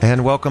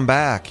And welcome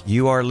back.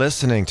 You are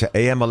listening to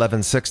AM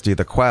 1160,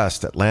 The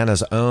Quest,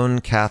 Atlanta's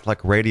own Catholic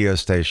radio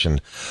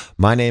station.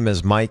 My name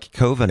is Mike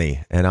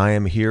Coveny, and I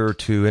am here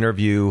to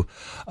interview,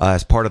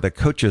 as part of the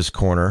Coach's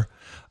Corner,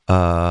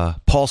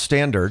 Paul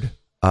Standard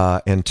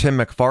and Tim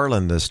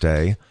McFarlin this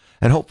day,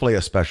 and hopefully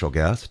a special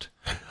guest.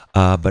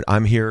 But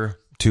I'm here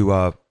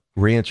to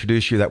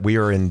reintroduce you that we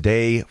are in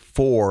day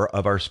 4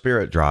 of our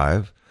Spirit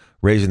Drive,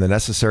 raising the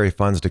necessary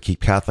funds to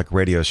keep Catholic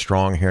radio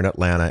strong here in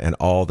Atlanta and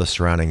all the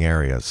surrounding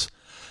areas.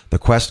 The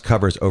Quest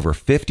covers over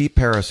 50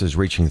 parishes,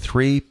 reaching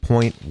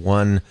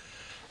 3.1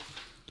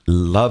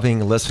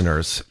 loving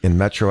listeners in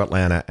Metro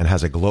Atlanta, and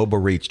has a global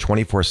reach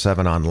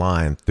 24/7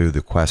 online through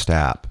the Quest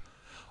app.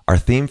 Our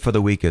theme for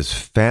the week is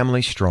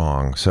Family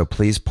Strong, so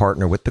please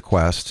partner with the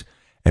Quest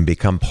and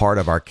become part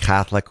of our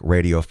Catholic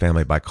radio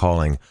family by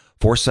calling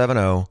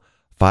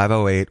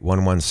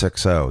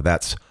 470-508-1160.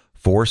 That's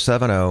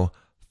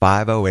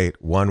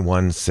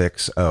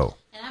 470-508-1160.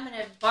 And I'm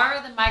going to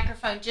borrow the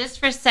microphone just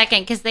for a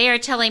second because they are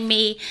telling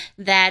me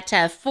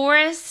that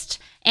Forrest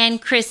and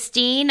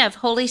Christine of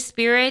Holy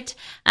Spirit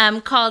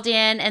called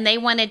in, and they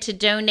wanted to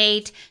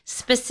donate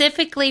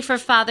specifically for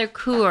Father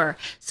Coeur.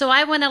 So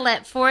I want to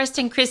let Forrest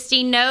and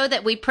Christine know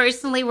that we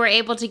personally were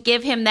able to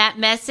give him that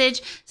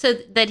message so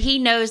that he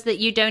knows that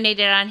you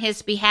donated on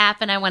his behalf,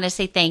 and I want to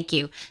say thank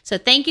you. So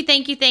thank you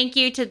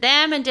to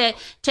them and to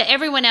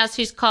everyone else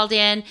who's called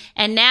in.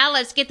 And now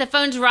let's get the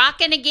phones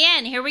rocking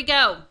again. Here we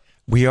go.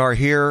 We are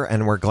here,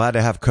 and we're glad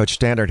to have Coach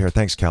Standard here.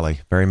 Thanks,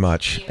 Kelly, very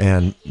much.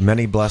 And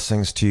many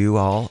blessings to you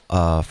all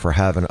for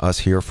having us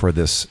here for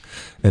this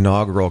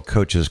inaugural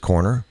Coach's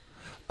Corner.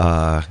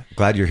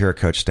 Glad you're here,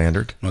 Coach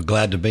Standard. Well,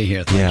 glad to be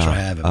here. Thanks for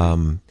having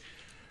me.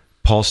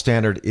 Paul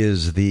Standard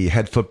is the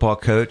head football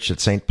coach at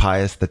St.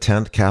 Pius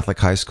X Catholic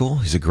High School.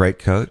 He's a great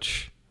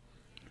coach,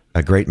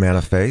 a great man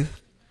of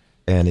faith,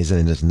 and he's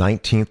in his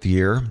 19th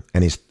year,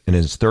 and he's in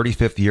his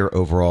 35th year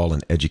overall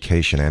in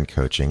education and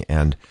coaching.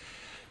 And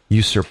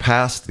you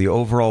surpassed the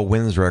overall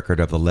wins record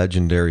of the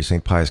legendary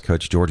St. Pius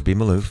coach George B.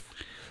 Maloof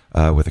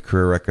with a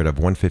career record of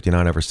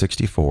 159 over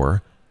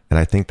 64, and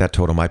I think that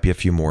total might be a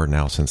few more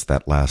now since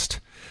that last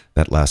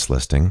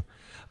listing.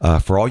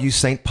 For all you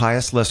St.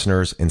 Pius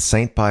listeners and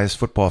St. Pius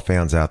football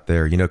fans out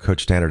there, you know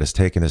Coach Standard has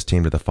taken his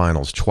team to the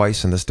finals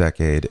twice in this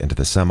decade and to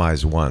the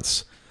semis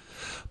once.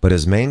 But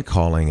his main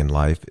calling in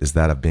life is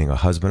that of being a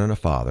husband and a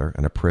father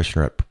and a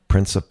parishioner at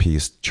Prince of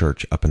Peace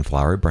Church up in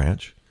Flowery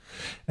Branch.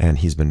 And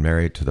he's been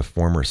married to the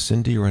former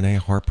Cindy Renee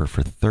Harper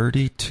for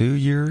 33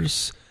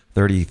 years,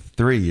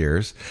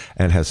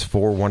 and has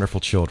 4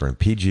 wonderful children,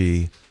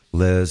 PG,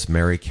 Liz,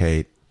 Mary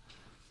Kate,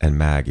 and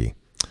Maggie.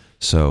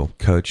 So,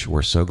 Coach,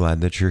 we're so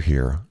glad that you're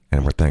here,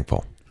 and we're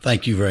thankful.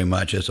 Thank you very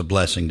much. It's a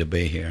blessing to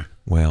be here.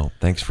 Well,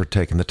 thanks for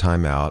taking the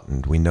time out,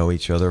 and we know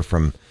each other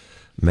from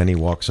many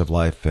walks of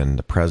life in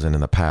the present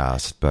and the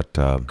past, but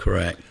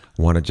correct.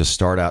 Want to just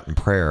start out in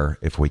prayer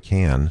if we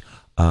can.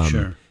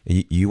 Sure.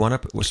 You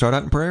want to start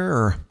out in prayer,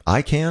 or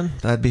I can?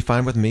 That'd be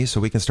fine with me, so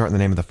we can start in the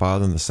name of the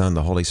Father, and the Son, and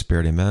the Holy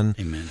Spirit. Amen.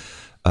 Amen.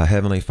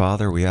 Heavenly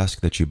Father, we ask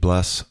that you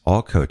bless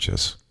all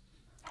coaches,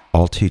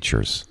 all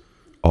teachers,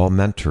 all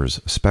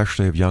mentors,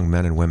 especially of young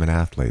men and women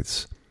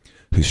athletes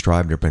who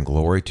strive to bring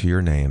glory to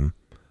your name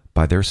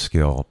by their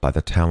skill, by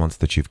the talents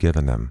that you've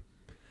given them.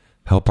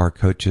 Help our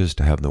coaches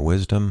to have the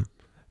wisdom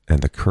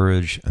and the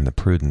courage and the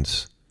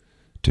prudence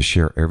to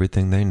share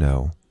everything they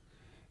know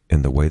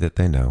in the way that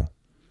they know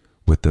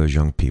with those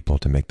young people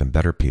to make them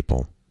better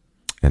people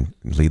and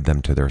lead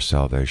them to their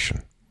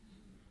salvation.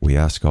 We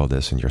ask all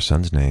this in your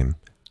Son's name.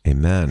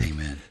 Amen.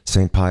 Amen.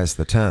 St. Pius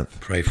X,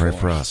 pray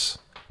for us.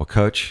 Well,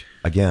 Coach,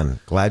 again,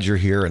 glad you're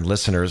here. And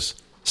listeners,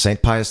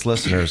 St. Pius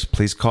listeners,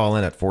 please call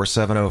in at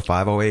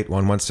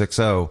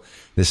 470-508-1160.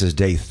 This is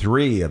day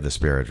 3 of the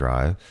Spirit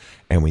Drive,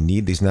 and we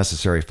need these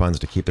necessary funds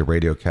to keep the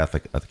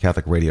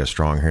Catholic radio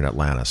strong here in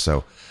Atlanta.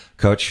 So,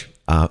 Coach,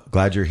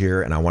 glad you're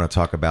here, and I want to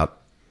talk about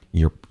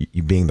you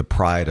being the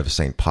pride of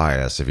St.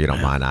 Pius, if you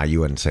don't mind.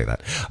 You wouldn't say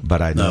that,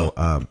 but I know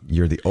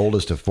you're the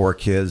oldest of 4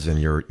 kids, and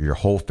your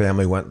whole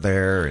family went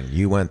there, and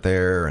you went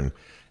there, and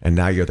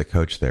now you're the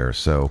coach there.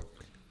 So,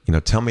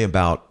 tell me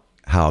about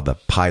how the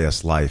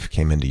pious life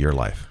came into your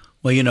life.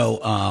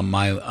 Well,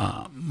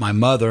 my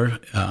mother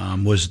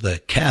was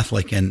the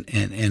Catholic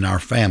in our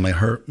family.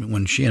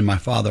 When she and my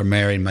father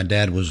married, my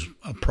dad was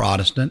a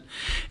Protestant,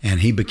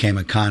 and he became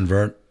a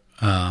convert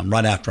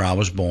right after I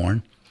was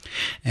born,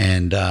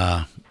 and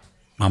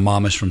my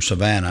mom is from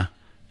Savannah,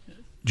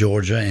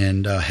 Georgia,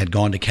 and had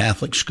gone to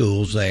Catholic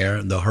schools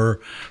there. Her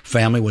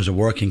family was a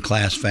working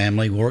class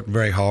family, worked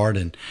very hard,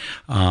 and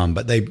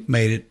but they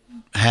made it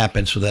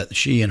happen so that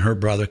she and her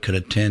brother could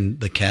attend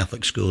the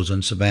Catholic schools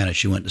in Savannah.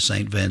 She went to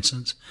St.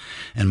 Vincent's,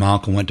 and my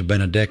uncle went to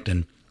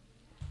Benedictine.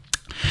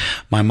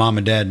 My mom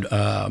and dad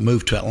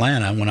moved to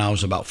Atlanta when I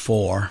was about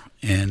 4,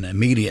 and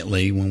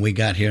immediately when we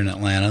got here in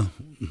Atlanta,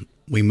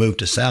 we moved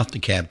to South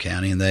DeKalb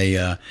County, and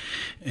they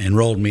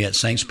enrolled me at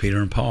St.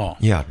 Peter and Paul.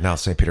 Yeah, now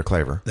St. Peter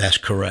Claver. That's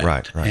correct.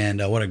 Right.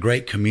 And what a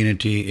great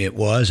community it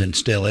was and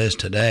still is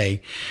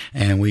today.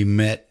 And we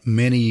met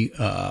many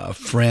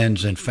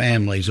friends and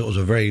families. It was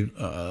a very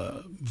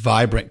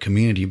vibrant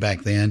community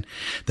back then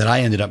that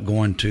I ended up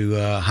going to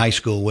high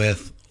school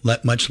with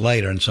much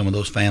later, and some of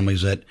those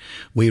families that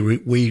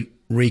we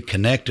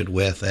reconnected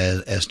with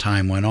as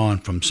time went on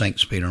from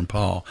Saints Peter and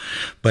Paul.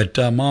 But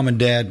Mom and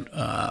Dad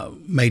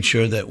made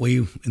sure that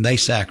they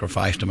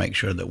sacrificed to make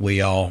sure that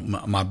we all,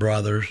 my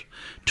brothers,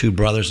 2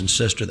 brothers and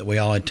sister, that we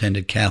all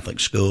attended Catholic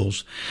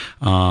schools,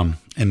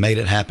 and made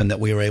it happen that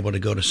we were able to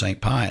go to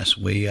St. Pius.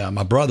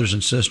 My brothers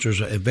and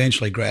sisters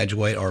eventually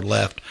graduated or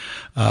left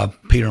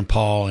Peter and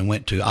Paul and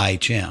went to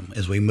IHM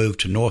as we moved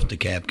to North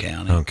DeKalb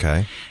County.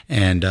 Okay.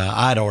 And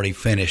I'd already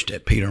finished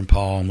at Peter and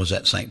Paul and was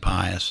at St.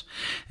 Pius.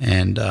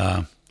 And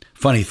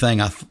funny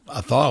thing, I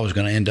thought I was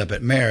going to end up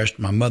at Marist.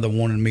 My mother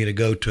wanted me to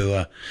go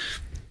to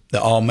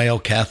the all-male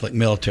Catholic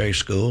military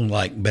school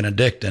like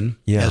Benedictine,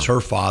 as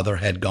her father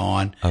had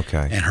gone,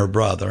 and her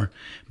brother.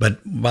 But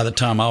by the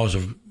time I was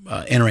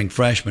entering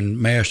freshman,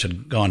 Marist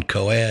had gone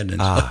co-ed,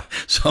 and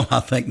so I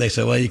think they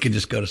said, well, you can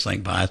just go to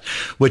St. Pius,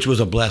 which was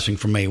a blessing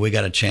for me. We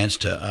got a chance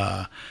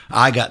to,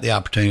 I got the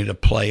opportunity to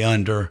play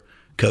under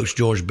Coach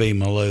George B.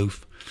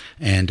 Maloof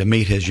and to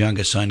meet his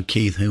youngest son,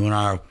 Keith, who and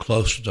I are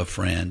closest of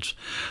friends.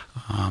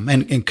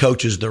 And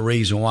Coach is the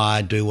reason why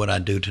I do what I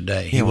do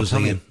today.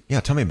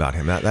 Tell me about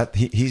him.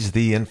 He's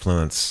the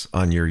influence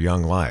on your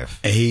young life.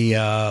 He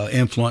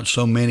influenced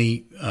so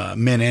many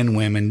men and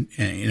women.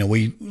 And,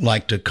 we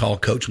like to call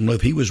Coach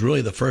Maloof. He was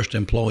really the first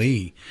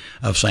employee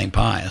of St.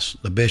 Pius.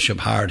 The bishop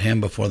hired him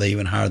before they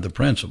even hired the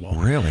principal.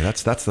 Really?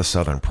 That's the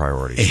Southern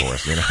priority for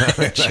us.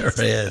 It sure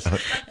is.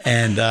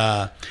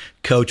 And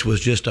Coach was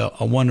just a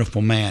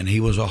wonderful man. He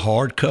was a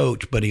hard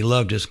coach, but he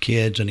loved his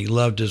kids and he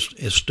loved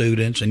his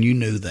students, and you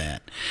knew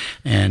that.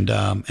 And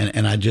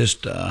I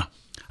just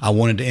I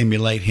wanted to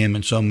emulate him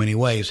in so many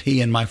ways.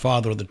 He and my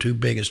father are the 2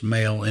 biggest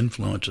male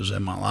influences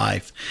in my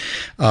life.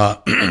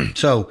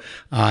 So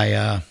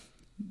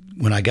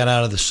when I got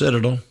out of the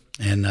Citadel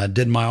and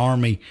did my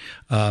Army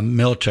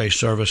military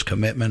service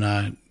commitment,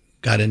 I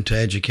got into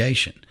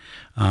education.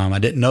 I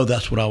didn't know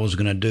that's what I was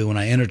going to do when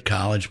I entered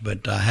college,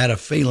 but I had a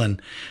feeling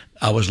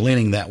I was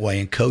leaning that way,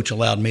 and Coach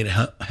allowed me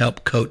to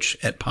help coach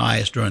at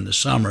Pius during the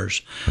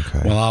summers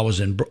while I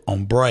was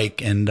on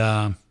break, and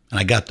I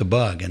got the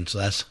bug, and so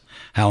that's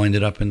how I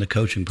ended up in the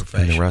coaching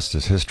profession. And the rest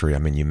is history. I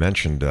mean, you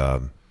mentioned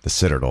the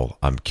Citadel.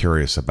 I'm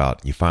curious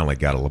about, you finally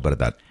got a little bit of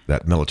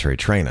that military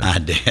training. I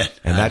did.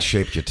 And that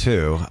shaped you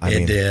too.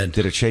 It did.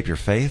 Did it shape your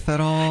faith at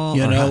all?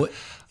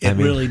 It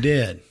really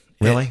did.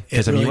 Really?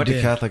 Because you went to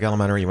Catholic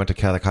elementary, you went to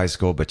Catholic high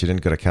school, but you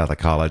didn't go to Catholic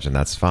college, and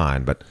that's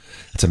fine. But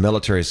it's a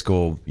military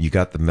school. You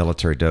got the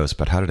military dose,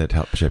 but how did it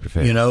help shape your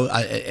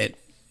faith?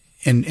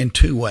 In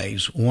 2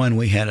 ways. One,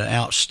 we had an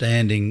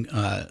outstanding,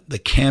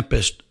 the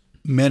campus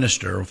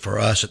minister for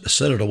us at the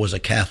Citadel was a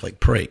Catholic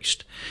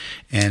priest.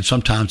 And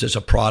sometimes it's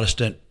a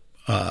Protestant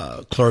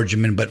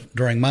clergyman, but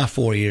during my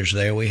 4 years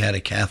there, we had a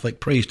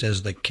Catholic priest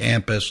as the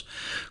campus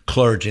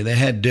clergy. They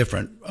had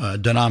different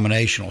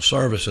denominational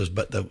services,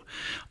 but the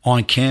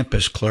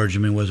on-campus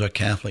clergyman was a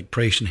Catholic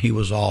priest, and he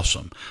was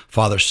awesome,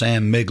 Father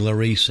Sam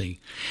Miglarisi.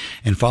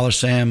 And Father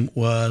Sam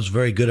was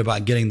very good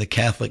about getting the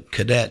Catholic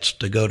cadets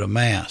to go to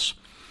Mass.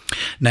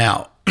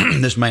 Now,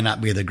 this may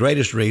not be the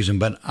greatest reason,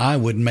 but I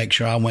would make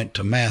sure I went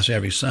to Mass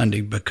every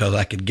Sunday because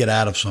I could get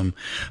out of some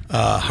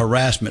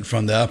harassment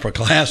from the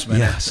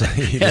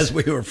upperclassmen as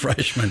we were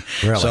freshmen.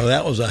 Really? So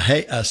that was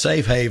a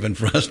safe haven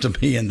for us to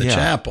be in the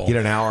chapel. Get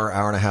an hour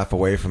and a half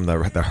away from the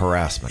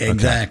harassment.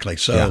 Exactly. Okay.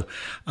 So,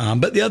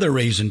 but the other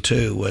reason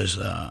too was,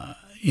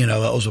 it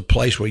was a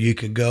place where you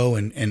could go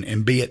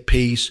and be at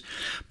peace,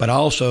 but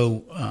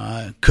also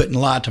couldn't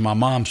lie to my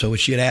mom. So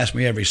she'd ask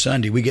me every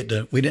Sunday. We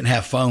didn't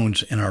have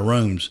phones in our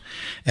rooms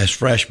as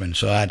freshmen,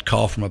 so I'd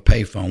call from a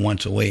payphone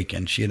once a week,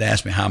 and she'd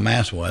ask me how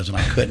Mass was, and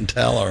I couldn't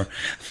tell her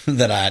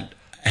that I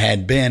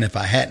had been if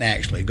I hadn't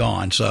actually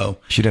gone. So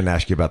she didn't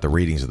ask you about the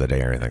readings of the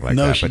day or anything like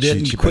that. No, she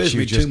didn't quiz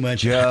me too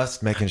much.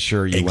 Just making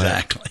sure you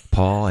exactly. went,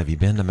 Paul, have you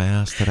been to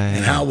Mass today?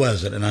 And how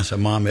was it? And I said,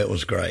 Mom, it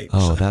was great.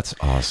 Oh, that's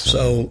awesome.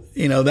 So,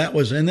 that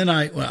was, and then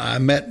I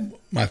met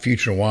my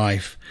future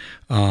wife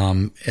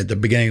at the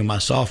beginning of my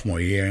sophomore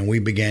year, and we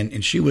began,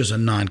 and she was a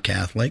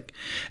non-Catholic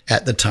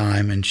at the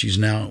time, and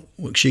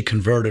she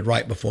converted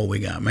right before we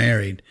got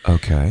married.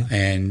 Okay.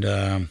 And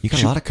you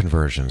got a lot of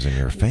conversions in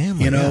your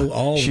family.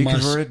 She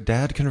converted,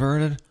 Dad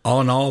converted?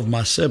 All of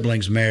my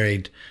siblings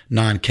married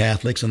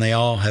non-Catholics, and they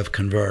all have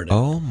converted.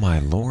 Oh, my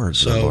Lord.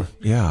 So,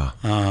 yeah.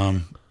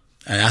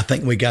 And I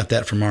think we got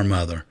that from our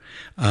mother.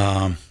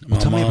 Tell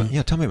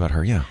me about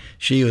her. Yeah.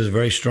 She was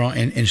very strong,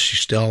 and she's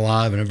still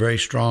alive, and a very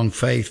strong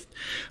faith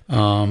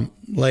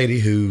lady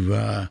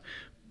who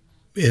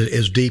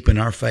is deep in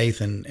our faith,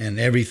 and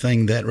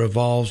everything that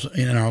revolves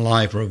in our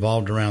life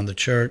revolved around the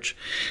church.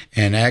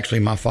 And actually,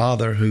 my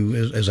father, who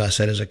is, as I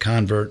said, is a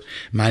convert,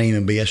 might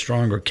even be a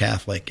stronger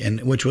Catholic,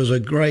 and which was a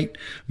great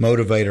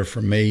motivator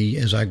for me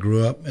as I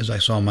grew up, as I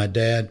saw my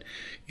dad,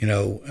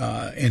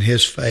 in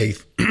his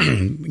faith,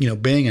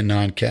 being a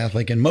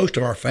non-Catholic. And most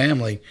of our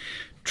family,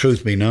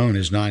 truth be known,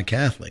 is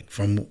non-Catholic.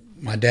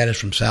 My dad is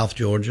from South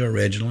Georgia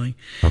originally.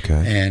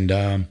 Okay.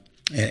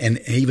 And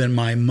even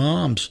my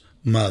mom's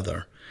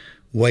mother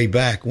way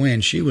back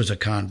when, she was a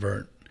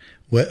convert.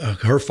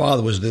 Her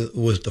father was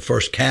the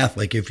first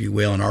Catholic, if you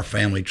will, in our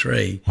family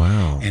tree.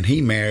 Wow. And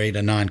he married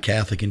a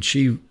non-Catholic, and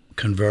she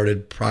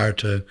converted prior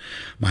to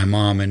my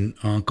mom and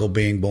uncle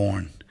being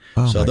born.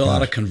 Oh, so there are a lot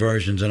gosh. of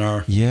conversions in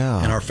our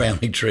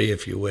family tree,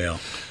 if you will.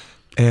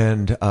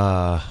 And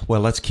well,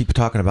 let's keep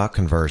talking about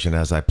conversion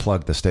as I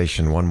plug the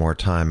station one more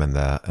time, and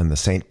the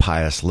St.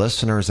 Pius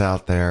listeners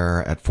out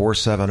there at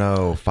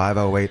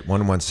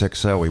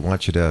 470-508-1160. We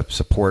want you to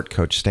support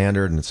Coach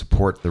Standard and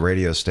support the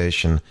radio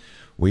station.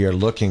 We are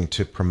looking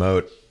to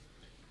promote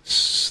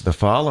the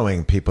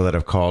following people that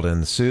have called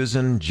in: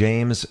 Susan,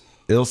 James,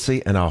 Ilse,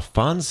 and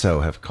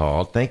Alfonso have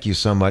called. Thank you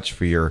so much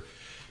for your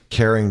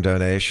caring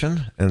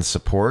donation and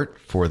support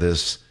for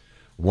this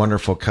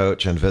wonderful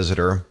coach and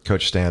visitor,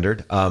 Coach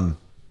Standard.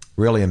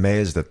 Really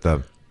amazed at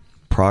the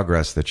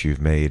progress that you've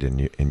made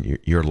in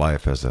your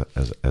life as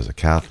a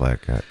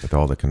Catholic with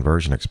all the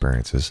conversion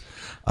experiences.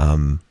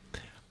 I'm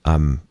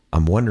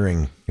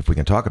wondering if we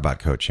can talk about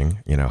coaching.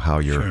 How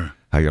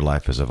your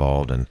life has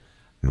evolved and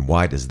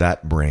why does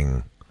that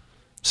bring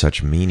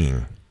such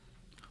meaning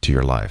to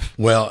your life?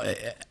 Well,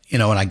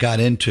 when I got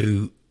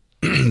into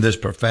this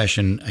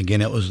profession,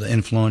 again, it was the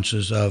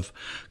influences of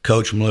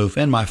Coach Maloof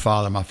and my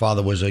father. My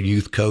father was a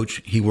youth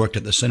coach. He worked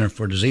at the Center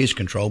for Disease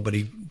Control, but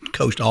he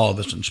coached all of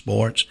us in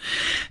sports.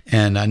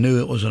 And I knew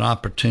it was an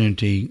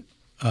opportunity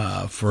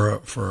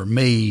for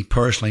me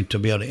personally to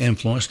be able to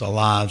influence the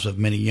lives of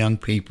many young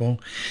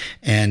people.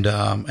 And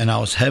I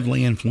was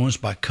heavily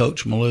influenced by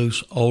Coach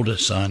Maloof's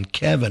oldest son,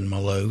 Kevin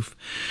Maloof,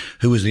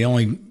 who was the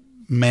only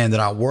man that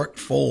I worked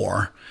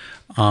for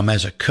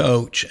as a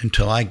coach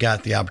until I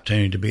got the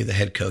opportunity to be the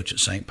head coach at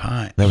St.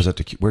 Pius. That was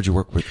where'd you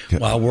work with?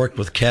 Well, I worked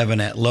with Kevin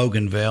at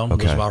Loganville.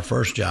 Okay. Was our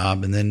first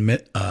job, and then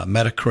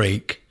Meadow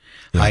Creek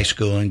High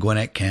School in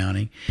Gwinnett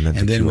County,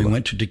 and then we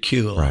went to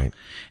Decula. Right.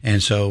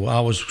 And so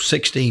I was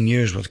 16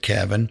 years with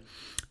Kevin,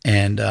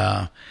 and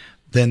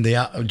then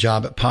the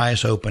job at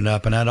Pius opened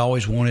up, and I'd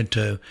always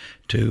wanted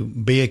to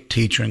be a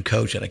teacher and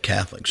coach at a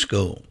Catholic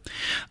school.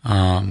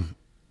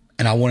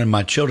 And I wanted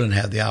my children to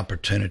have the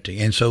opportunity.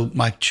 And so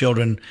my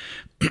children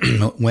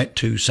went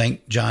to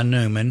St. John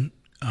Newman,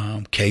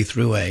 K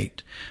through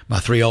 8, my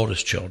 3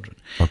 oldest children.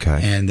 Okay.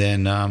 And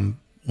then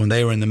when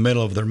they were in the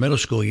middle of their middle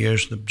school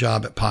years, the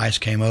job at Pius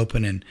came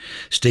open, and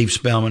Steve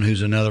Spellman,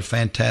 who's another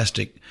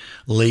fantastic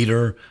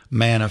leader,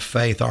 man of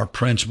faith, our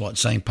principal at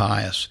St.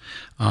 Pius,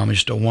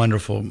 just a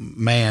wonderful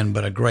man,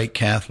 but a great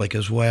Catholic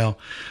as well,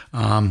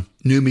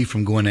 knew me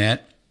from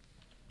Gwinnett.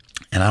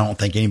 And I don't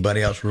think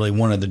anybody else really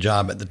wanted the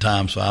job at the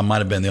time, so I might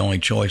have been the only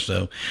choice.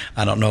 So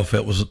I don't know if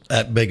it was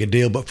that big a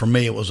deal, but for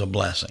me, it was a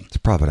blessing. It's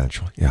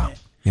providential. Yeah.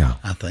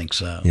 I think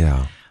so.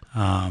 Yeah.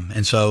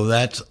 And so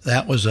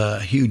that was a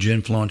huge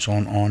influence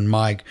on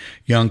my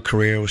young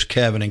career was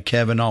Kevin. And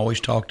Kevin always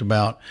talked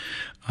about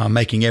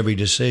making every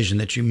decision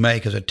that you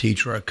make as a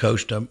teacher or a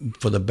coach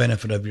for the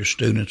benefit of your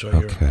students or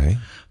your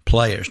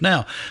players.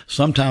 Now,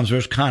 sometimes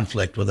there's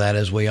conflict with that,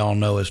 as we all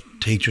know as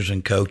teachers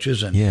and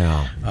coaches, and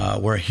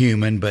we're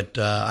human, but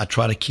I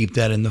try to keep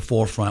that in the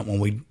forefront when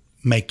we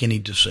make any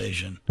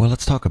decision. Well,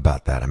 let's talk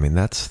about that. I mean,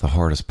 that's the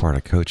hardest part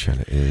of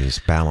coaching is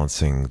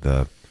balancing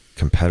the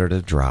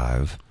competitive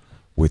drive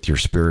with your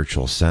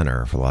spiritual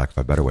center, for lack of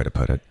a better way to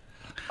put it.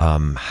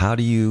 How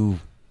do you...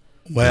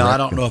 Well, I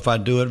don't know if I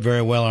do it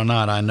very well or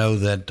not. I know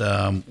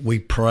that we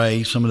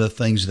pray. Some of the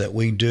things that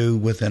we do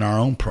within our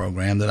own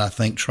program that I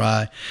think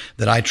I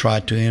try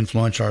to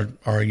influence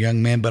our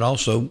young men, but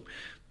also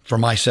for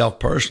myself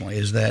personally,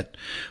 is that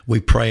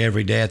we pray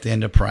every day at the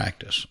end of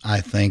practice.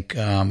 I think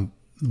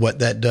what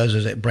that does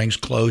is it brings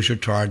closure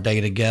to our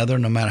day together,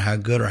 no matter how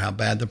good or how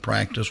bad the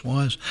practice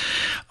was.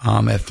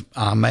 If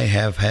I may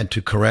have had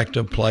to correct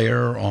a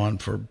player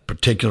for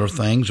particular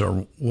things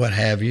or what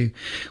have you,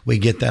 we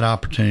get that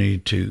opportunity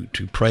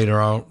to pray to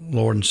our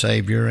Lord and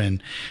Savior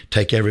and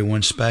take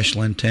everyone's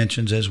special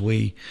intentions as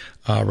we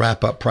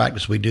wrap up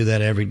practice. We do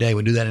that every day.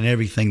 We do that in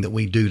everything that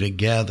we do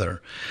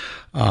together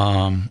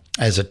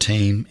as a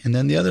team. And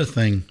then the other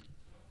thing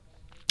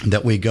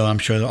that we go, I'm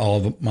sure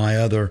all of my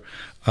other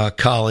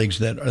colleagues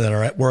that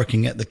are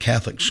working at the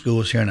Catholic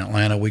schools here in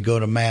Atlanta, we go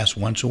to Mass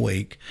once a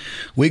week.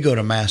 We go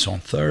to Mass on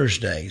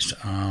Thursdays.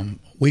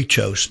 We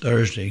chose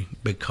Thursday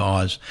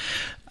because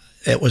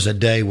it was a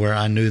day where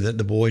I knew that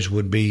the boys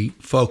would be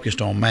focused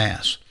on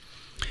Mass.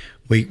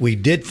 We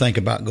did think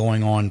about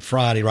going on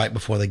Friday right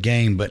before the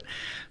game, but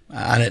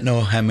I didn't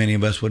know how many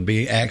of us would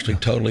be actually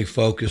totally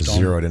focused on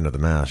zeroed into the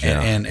Mass,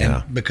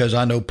 and because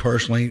I know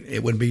personally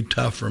it would be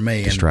tough for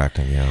me,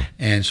 distracting,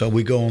 and so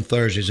we go on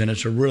Thursdays, and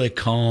it's a really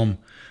calm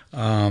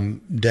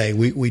day.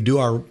 We do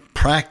our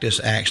practice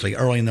actually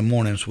early in the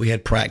mornings. We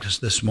had practice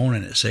this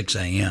morning at 6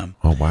 a.m.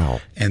 Oh, wow.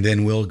 And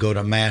then we'll go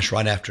to Mass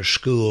right after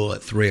school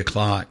at 3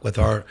 o'clock with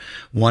our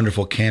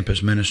wonderful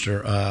campus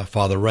minister,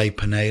 Father Ray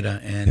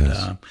Pineda.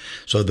 And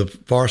so the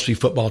varsity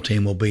football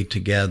team will be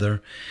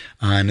together.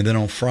 And then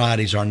on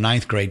Fridays, our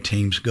 9th grade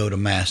teams go to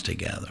Mass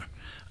together.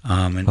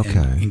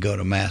 and go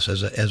to Mass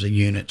as a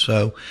unit.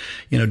 So,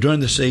 during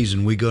the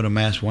season, we go to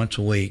Mass once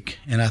a week.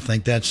 And I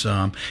think that's,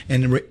 and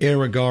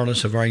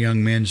irregardless of our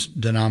young men's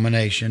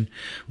denomination,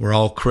 we're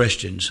all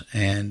Christians,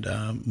 and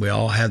we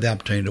all have the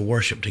opportunity to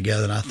worship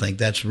together. And I think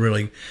that's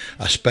really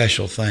a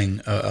special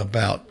thing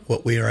about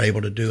what we are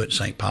able to do at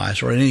St.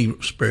 Pius, or any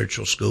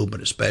spiritual school,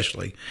 but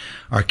especially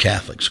our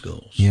Catholic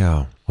schools.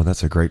 Yeah. Well,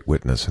 that's a great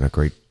witness and a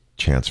great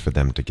chance for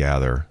them to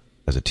gather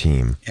as a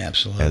team.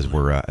 Absolutely. As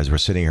we're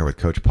sitting here with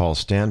Coach Paul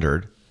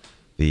Standard,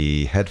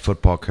 the head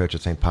football coach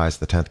at St.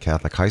 Pius X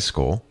Catholic High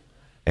School,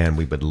 and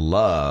we would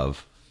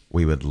love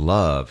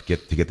to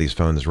get these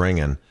phones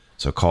ringing.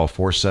 So call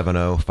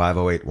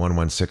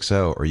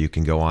 470-508-1160, or you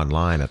can go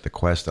online at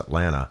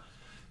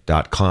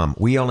thequestatlanta.com.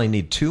 We only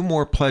need 2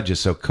 more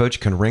pledges so Coach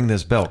can ring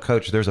this bell.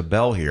 Coach, there's a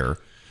bell here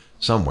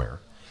somewhere,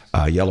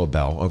 a yellow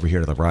bell over here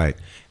to the right.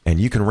 And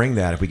you can ring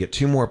that if we get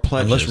 2 more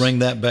pledges. Well, let's ring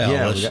that bell.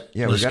 Let's get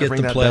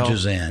the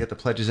pledges in. Get the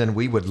pledges in.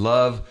 We would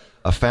love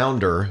a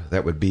founder.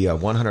 That would be a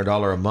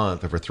 $100 a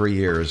month over 3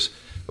 years.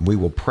 We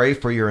will pray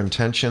for your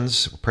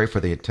intentions, pray for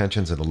the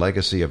intentions and the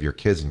legacy of your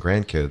kids and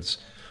grandkids.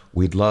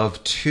 We'd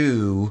love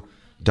 $2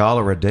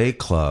 a day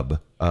club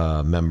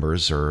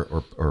members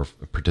or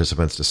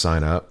participants to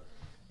sign up,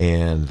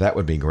 and that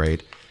would be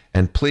great.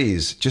 And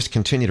please just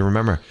continue to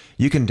remember,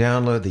 you can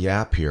download the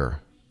app here,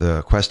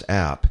 the Quest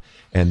app.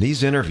 And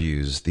these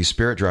interviews, these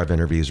Spirit Drive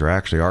interviews, are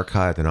actually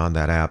archived and on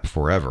that app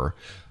forever.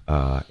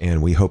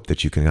 And we hope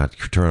that you can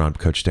turn on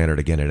Coach Standard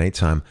again at any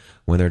time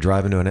when they're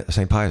driving to a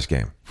St. Pius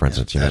game, for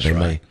instance. They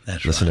may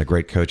listen to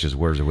great coaches'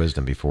 words of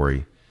wisdom before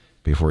he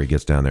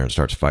gets down there and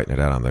starts fighting it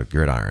out on the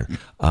gridiron.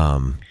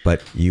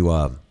 But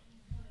you've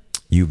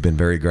been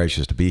very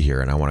gracious to be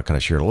here, and I want to kind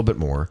of share a little bit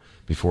more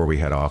before we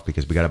head off,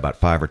 because we got about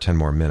 5 or 10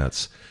 more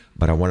minutes.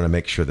 But I wanted to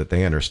make sure that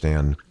they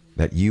understand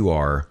that you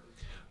are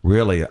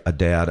really a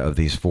dad of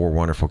these 4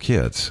 wonderful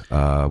kids,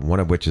 one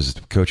of which is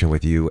coaching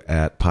with you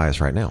at Pius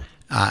right now.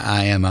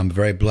 I am. I'm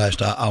very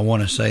blessed. I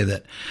want to say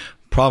that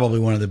probably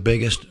one of the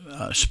biggest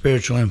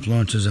spiritual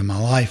influences in my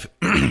life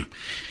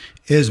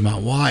is my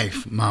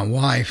wife. My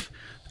wife,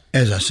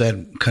 as I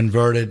said,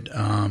 converted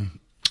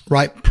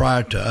right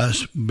prior to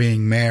us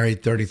being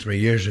married 33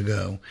 years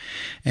ago.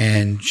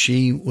 And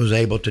she was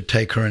able to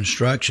take her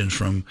instructions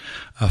from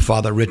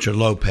Father Richard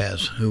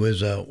Lopez, who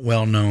is a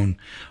well-known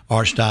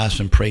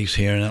archdiocesan priest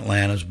here in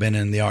Atlanta, has been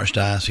in the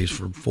archdiocese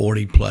for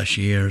 40 plus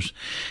years,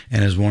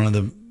 and is one of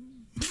the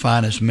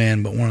finest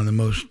men, but one of the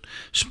most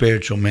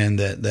spiritual men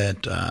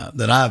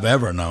that I've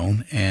ever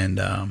known. And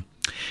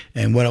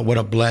what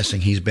a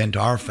blessing he's been to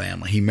our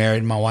family. He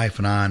married my wife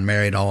and I, and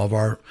married all of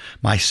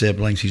my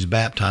siblings. He's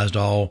baptized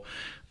all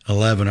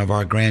 11 of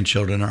our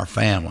grandchildren in our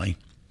family.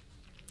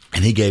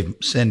 And he gave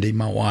Cindy,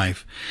 my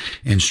wife,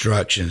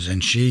 instructions,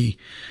 and she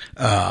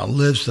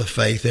lives the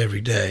faith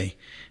every day.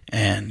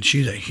 And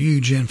she's a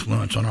huge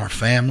influence on our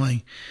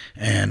family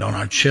and on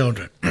our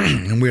children.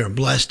 And we are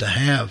blessed to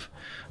have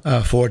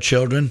 4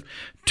 children.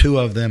 2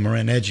 of them are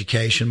in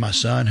education. My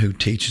son, who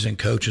teaches and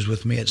coaches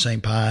with me at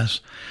St. Pius,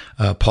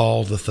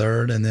 Paul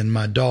III, and then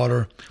my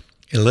daughter,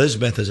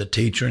 Elizabeth, is a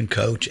teacher and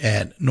coach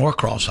at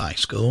Norcross High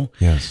School.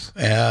 Yes.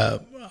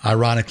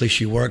 Ironically,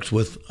 she works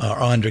with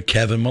under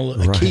Keith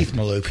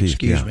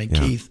Maloof,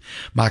 Keith,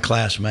 my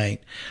classmate,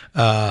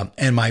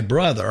 and my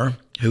brother,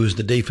 who is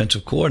the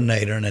defensive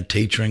coordinator and a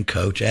teacher and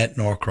coach at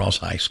Norcross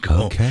High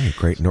School. Okay,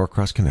 great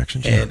Norcross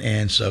connection. Sure.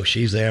 And so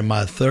she's there.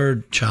 My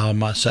third child,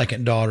 my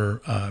second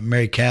daughter,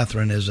 Mary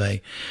Catherine, is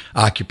a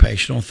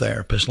occupational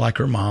therapist like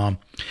her mom,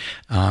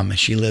 and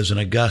she lives in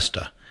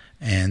Augusta.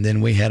 And then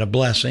we had a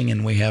blessing,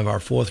 and we have our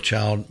 4th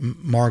child,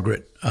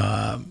 Margaret.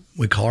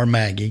 We call her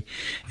Maggie,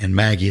 and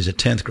Maggie is a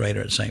 10th grader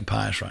at St.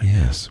 Pius right now.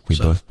 Yes, we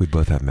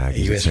both have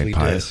Maggie at St.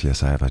 Pius.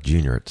 Yes, I have a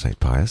junior at St.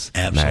 Pius.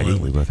 Absolutely.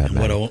 Maggie, we both have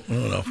Maggie.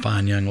 What a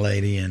fine young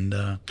lady. And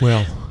go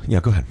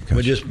ahead.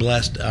 We're just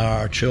blessed.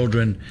 Our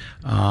children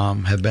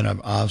have been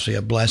obviously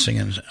a blessing,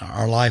 and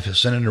our life is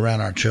centered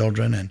around our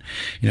children. And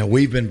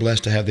we've been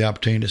blessed to have the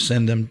opportunity to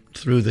send them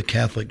through the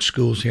Catholic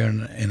schools here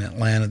in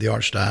Atlanta, the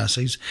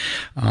Archdiocese.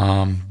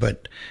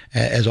 But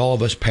as all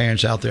of us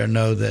parents out there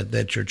know,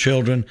 that your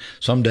children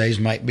some days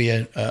might be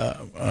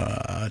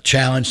a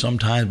challenge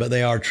sometimes, but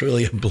they are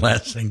truly a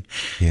blessing.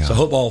 Yeah. So I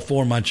hope all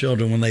 4 of my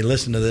children, when they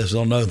listen to this,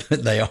 they'll know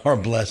that they are a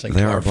blessing.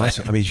 They are a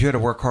blessing. I mean, you had to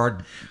work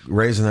hard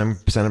raising them,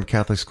 sending them to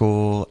Catholic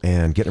school,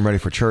 and getting them ready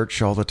for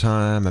church all the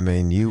time. I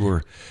mean, you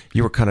were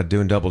kind of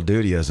doing double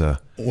duty as a.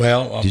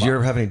 Well, did you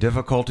ever have any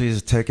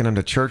difficulties taking them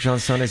to church on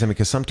Sundays? I mean,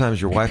 because sometimes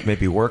your wife may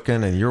be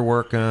working and you're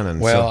working, and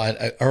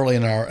early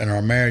in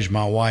our marriage,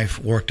 my wife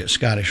worked at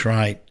Scottish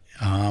Rite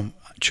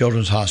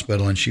Children's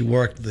Hospital, and she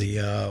worked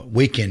the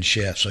weekend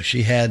shift. So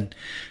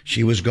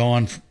she was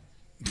gone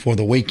for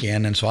the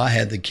weekend, and so I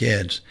had the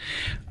kids.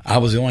 I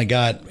was the only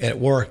guy at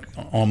work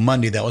on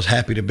Monday that was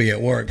happy to be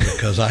at work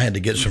because I had to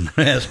get some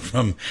rest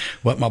from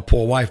what my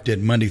poor wife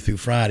did Monday through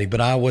Friday. But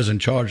I was in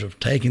charge of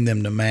taking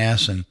them to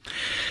Mass, and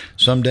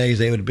some days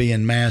they would be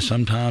in Mass.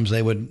 Sometimes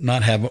they would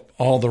not have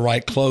all the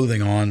right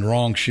clothing on,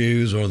 wrong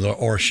shoes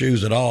or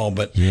shoes at all.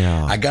 But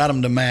yeah. I got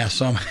them to Mass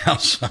somehow,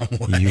 some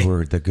way. You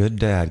were the good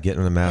dad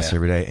getting them to Mass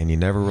every day, and you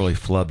never really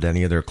flubbed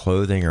any of their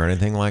clothing or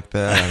anything like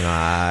that. And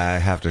I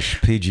have to,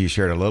 PG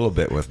shared a little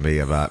bit with me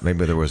about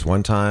maybe there was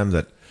one time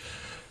that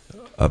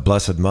a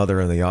Blessed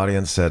Mother in the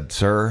audience said,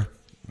 "Sir,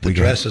 the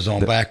dress is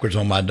on backwards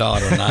on my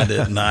daughter," and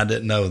I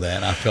didn't know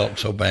that. I felt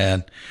so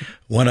bad.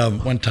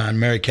 One time,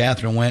 Mary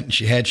Catherine went and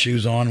she had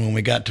shoes on. When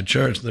we got to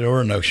church, there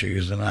were no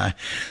shoes,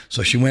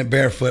 so she went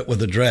barefoot with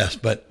the dress.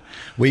 But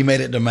we made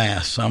it to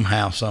Mass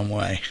somehow, some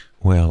way.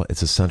 Well,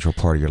 it's a central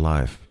part of your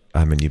life.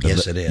 I mean, it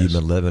is. You've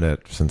been living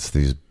it since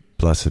these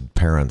blessed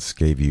parents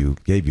gave you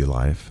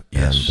life,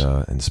 yes,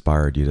 and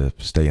inspired you to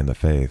stay in the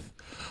faith.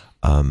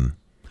 Well,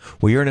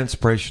 you're an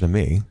inspiration to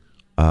me.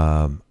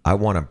 I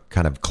want to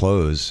kind of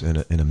close in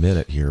a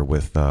minute here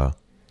with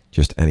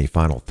just any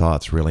final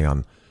thoughts really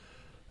on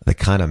the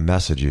kind of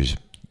messages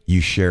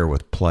you share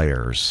with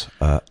players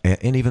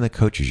and even the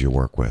coaches you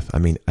work with. I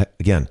mean,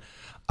 again,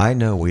 I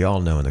know we all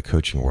know in the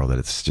coaching world that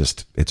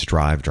it's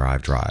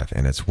drive,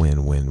 and it's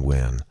win, win,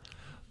 win.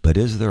 But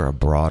is there a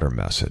broader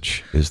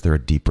message? Is there a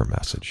deeper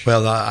message?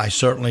 Well, I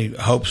certainly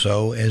hope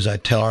so, as I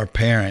tell our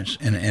parents.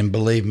 And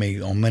believe me,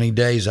 on many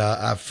days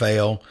I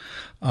fail.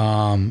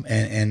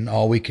 And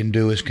all we can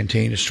do is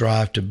continue to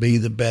strive to be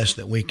the best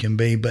that we can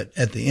be. But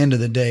at the end of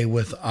the day,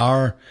 with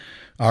our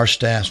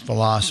staff's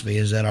philosophy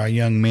is that our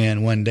young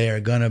men one day are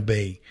going to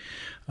be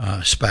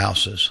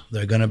spouses.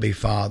 They're going to be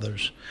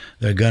fathers.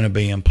 They're going to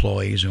be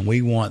employees. And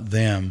we want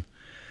them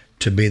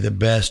to be the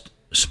best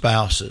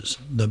spouses,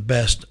 the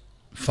best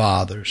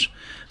fathers,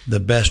 the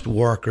best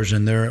workers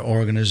in their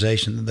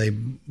organization that they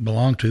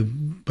belong to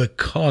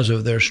because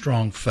of their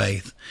strong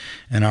faith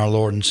in our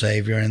Lord and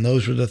Savior. And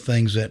those are the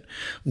things that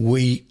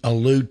we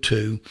allude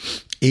to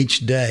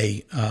each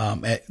day.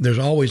 There's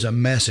always a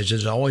message.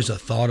 There's always a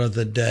thought of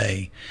the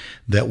day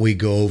that we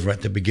go over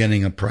at the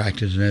beginning of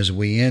practice. And as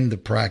we end the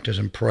practice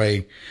and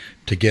pray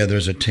together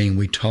as a team,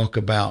 we talk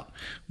about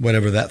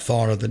whatever that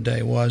thought of the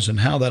day was and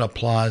how that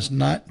applies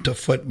not to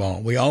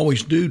football. We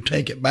always do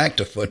take it back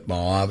to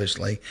football,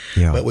 obviously,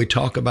 but we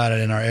talk about it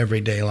in our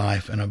everyday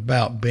life and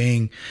about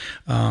being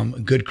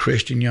good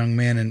Christian young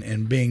men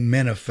and being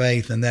men of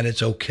faith, and that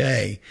it's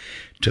okay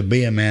to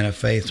be a man of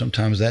faith.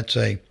 Sometimes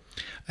I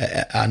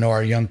know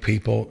our young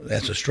people,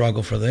 that's a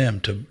struggle for them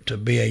to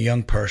be a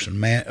young person,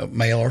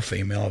 male or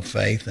female of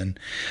faith. And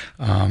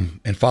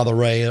Father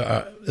Ray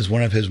is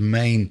one of his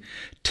main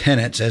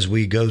tenets as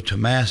we go to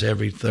Mass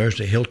every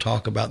Thursday. He'll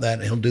talk about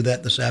that. He'll do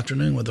that this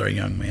afternoon with our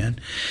young men.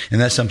 And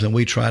that's something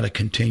we try to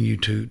continue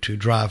to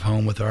drive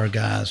home with our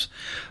guys.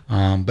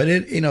 But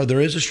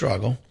there is a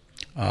struggle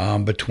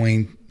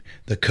between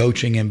the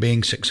coaching and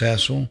being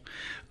successful.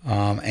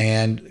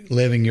 And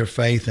living your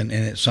faith, and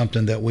it's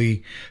something that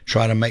we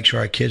try to make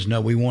sure our kids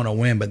know we want to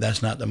win, but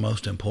that's not the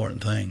most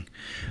important thing.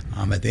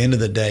 At the end of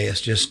the day,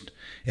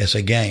 it's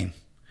a game.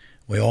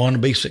 We all want to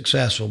be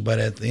successful, but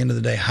at the end of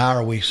the day, how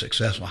are we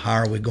successful? How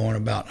are we going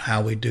about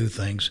how we do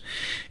things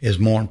is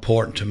more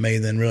important to me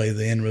than really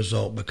the end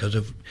result, because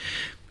if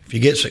you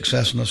get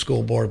success on the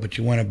school board, but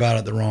you went about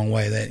it the wrong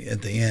way, that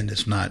at the end,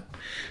 it's not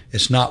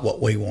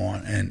what we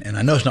want. And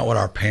I know it's not what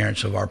our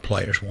parents of our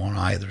players want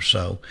either.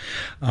 So,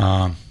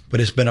 but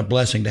it's been a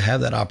blessing to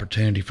have that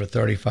opportunity for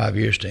 35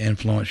 years to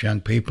influence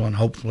young people, and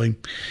hopefully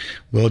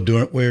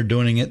we're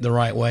doing it the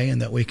right way,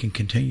 and that we can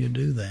continue to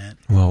do that.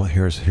 Well,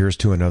 here's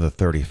to another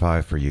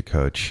 35 for you,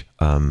 Coach.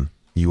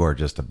 You are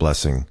just a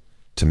blessing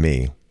to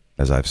me,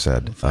 as I've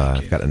said. Well,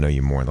 I've got to know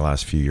you more in the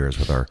last few years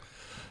with our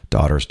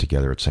daughters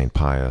together at St.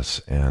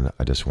 Pius, and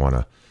I just want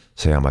to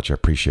say how much I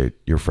appreciate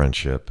your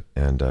friendship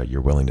and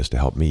your willingness to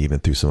help me even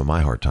through some of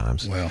my hard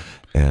times. Well,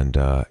 and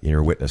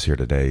your witness here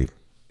today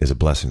is a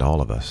blessing to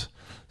all of us.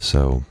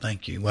 So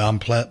thank you. Well, I'm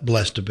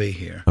blessed to be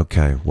here.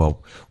 Okay.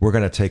 Well, we're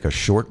going to take a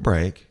short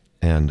break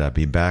and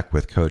be back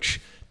with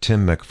Coach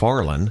Tim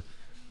McFarlin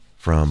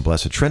from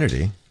Blessed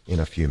Trinity in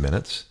a few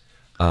minutes.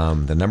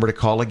 The number to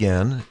call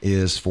again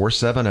is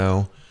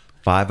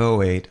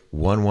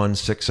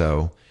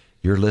 470-508-1160.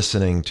 You're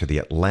listening to the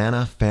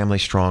Atlanta Family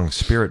Strong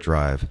Spirit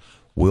Drive.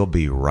 We'll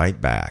be right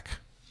back.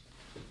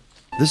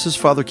 This is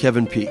Father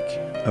Kevin Peak,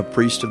 a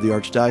priest of the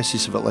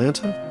Archdiocese of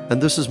Atlanta,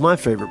 and this is my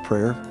favorite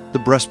prayer, the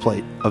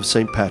breastplate of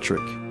St.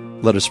 Patrick.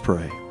 Let us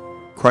pray.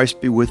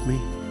 Christ be with me,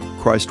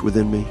 Christ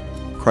within me,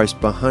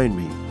 Christ behind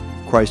me,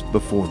 Christ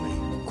before me,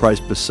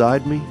 Christ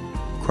beside me,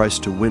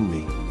 Christ to win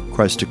me,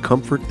 Christ to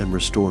comfort and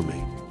restore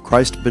me,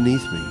 Christ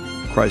beneath me,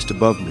 Christ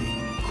above me,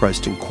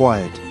 Christ in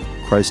quiet,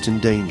 Christ in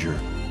danger,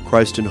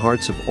 Christ in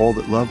hearts of all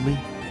that love me,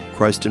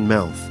 Christ in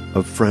mouth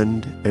of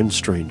friend and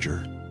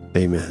stranger.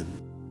 Amen.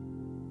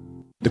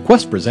 The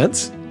Quest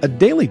presents A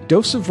Daily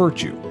Dose of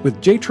Virtue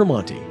with Jay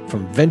Tremonti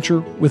from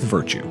Venture with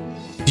Virtue.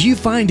 Do you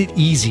find it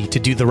easy to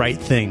do the right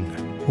thing?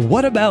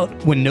 What about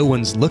when no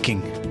one's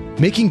looking?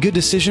 Making good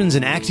decisions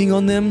and acting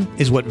on them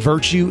is what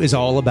virtue is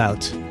all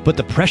about. But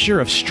the pressure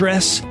of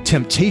stress,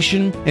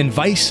 temptation, and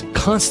vice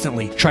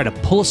constantly try to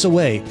pull us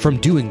away from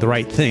doing the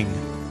right thing.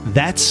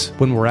 That's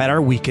when we're at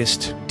our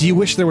weakest. Do you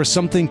wish there was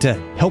something to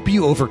help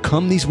you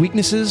overcome these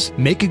weaknesses,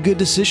 make a good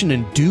decision,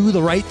 and do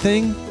the right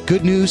thing?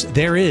 Good news,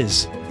 there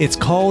is. It's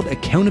called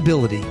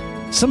accountability.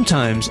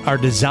 Sometimes our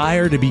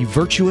desire to be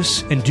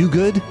virtuous and do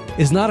good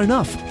is not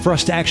enough for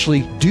us to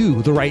actually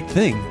do the right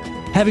thing.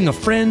 Having a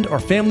friend or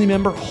family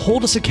member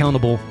hold us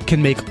accountable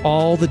can make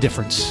all the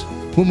difference.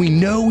 When we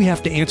know we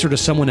have to answer to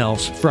someone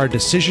else for our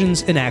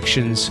decisions and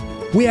actions,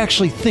 we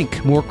actually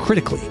think more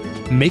critically,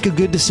 make a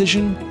good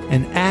decision,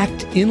 and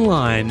act in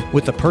line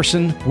with the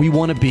person we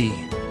want to be,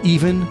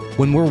 even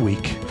when we're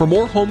weak. For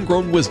more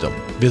homegrown wisdom,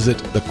 visit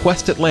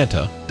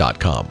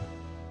thequestatlanta.com.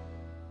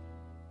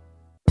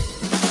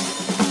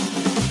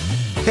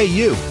 Hey,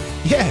 you.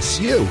 Yes,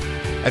 you.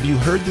 Have you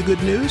heard the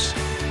good news?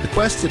 The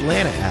Quest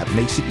Atlanta app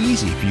makes it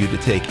easy for you to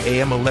take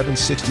AM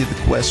 1160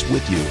 The Quest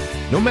with you,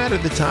 no matter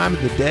the time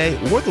of the day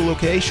or the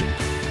location.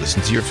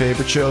 Listen to your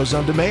favorite shows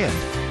on demand.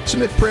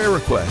 Submit prayer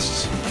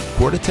requests,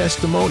 record a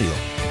testimonial,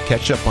 and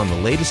catch up on the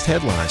latest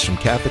headlines from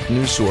Catholic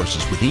news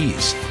sources with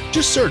ease.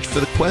 Just search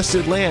for The Quest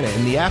Atlanta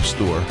in the App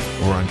Store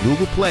or on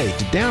Google Play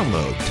to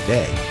download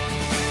today.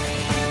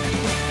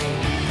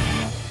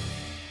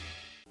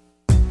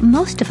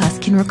 Most of us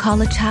can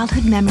recall a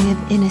childhood memory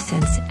of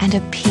innocence and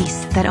a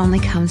peace that only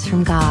comes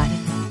from God.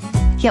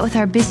 Yet with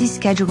our busy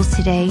schedules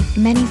today,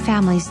 many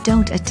families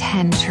don't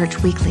attend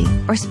church weekly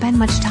or spend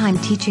much time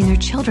teaching their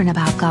children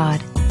about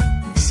God.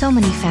 So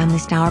many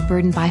families now are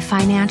burdened by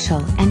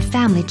financial and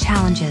family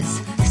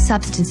challenges,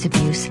 substance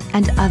abuse,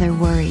 and other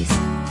worries.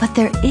 But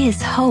there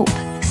is hope.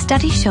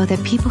 Studies show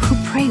that people who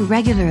pray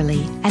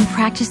regularly and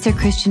practice their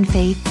Christian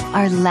faith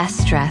are less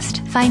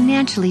stressed,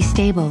 financially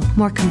stable,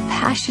 more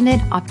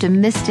compassionate,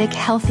 optimistic,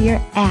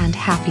 healthier, and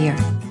happier.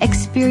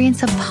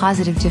 Experience a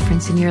positive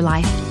difference in your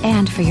life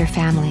and for your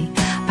family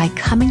by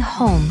coming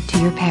home to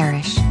your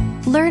parish.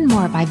 Learn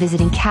more by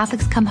visiting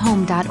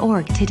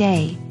CatholicsComeHome.org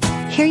today.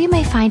 Here you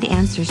may find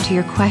answers to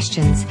your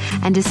questions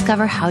and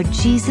discover how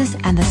Jesus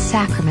and the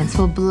sacraments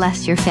will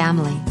bless your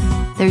family.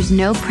 There's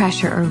no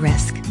pressure or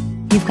risk.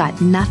 You've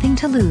got nothing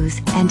to lose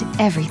and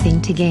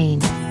everything to gain.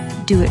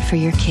 Do it for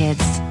your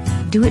kids.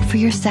 Do it for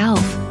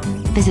yourself.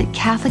 Visit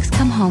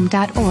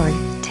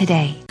CatholicsComeHome.org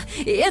today.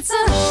 It's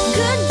a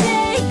good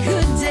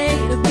day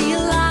to be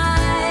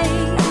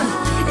alive.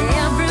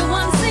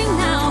 Everyone sing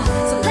now,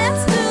 so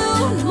let's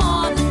do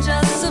more than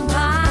just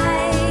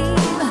survive.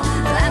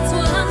 That's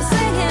what I'm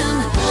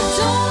saying.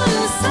 Don't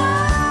lose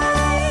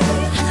sight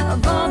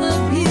of all the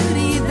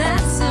beauty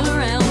that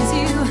surrounds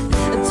you.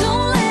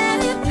 Don't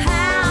let it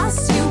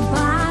pass you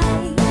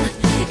by.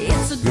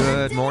 It's a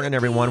Good morning,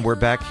 everyone. We're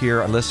back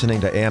here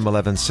listening to AM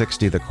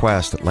 1160 The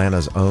Quest,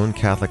 Atlanta's own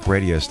Catholic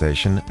radio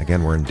station.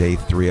 Again, we're in day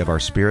 3 of our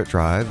Spirit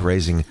Drive,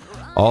 raising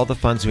all the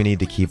funds we need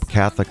to keep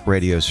Catholic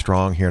radio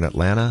strong here in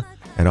Atlanta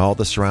and all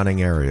the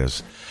surrounding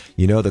areas.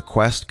 You know, The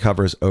Quest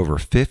covers over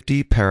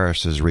 50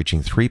 parishes,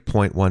 reaching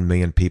 3.1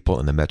 million people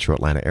in the metro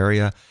Atlanta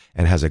area,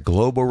 and has a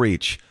global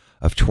reach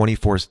of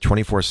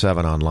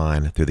 24/7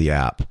 online through the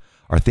app.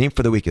 Our theme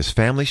for the week is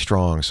Family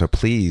Strong, so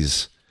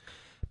please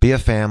be a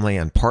family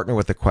and partner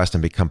with The Quest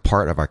and become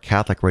part of our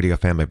Catholic radio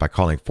family by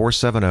calling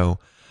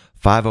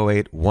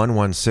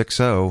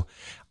 470-508-1160.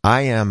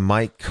 I am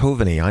Mike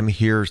Coveny. I'm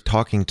here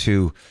talking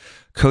to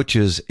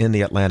coaches in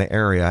the Atlanta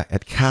area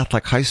at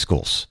Catholic high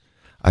schools.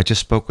 I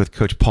just spoke with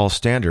Coach Paul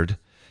Standard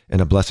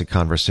in a blessed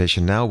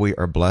conversation. Now we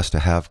are blessed to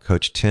have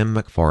Coach Tim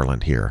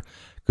McFarlin here.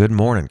 Good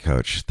morning,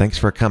 Coach. Thanks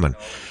for coming.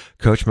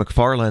 Coach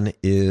McFarlin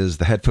is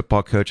the head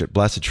football coach at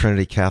Blessed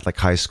Trinity Catholic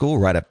High School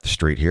right up the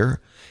street here.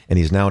 And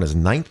he's now in his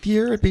 9th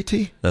year at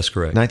BT? That's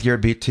correct. 9th year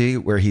at BT,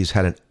 where he's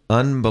had an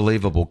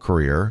unbelievable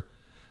career,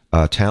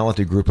 a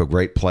talented group of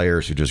great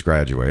players who just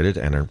graduated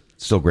and are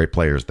still great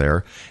players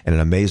there, and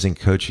an amazing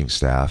coaching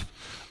staff.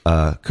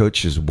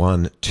 Coach has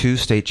won 2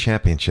 state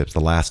championships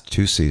the last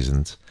 2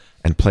 seasons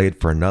and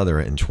played for another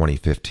in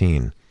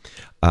 2015.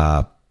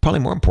 Probably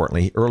more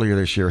importantly, earlier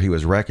this year, he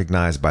was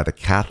recognized by the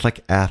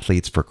Catholic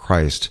Athletes for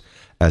Christ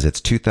as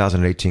its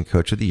 2018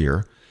 Coach of the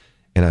Year.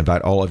 And I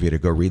invite all of you to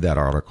go read that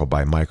article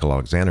by Michael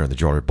Alexander in the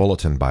Georgia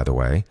Bulletin, by the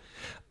way.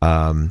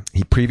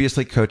 He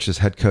previously coached as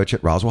head coach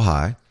at Roswell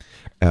High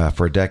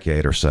for a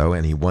decade or so,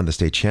 and he won the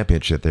state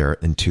championship there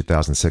in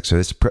 2006.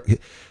 So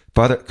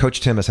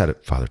Coach Tim has had a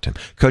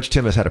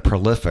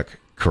prolific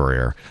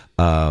career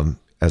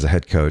as a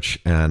head coach,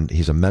 and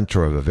he's a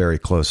mentor of a very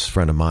close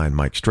friend of mine,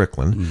 Mike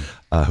Strickland,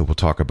 who we'll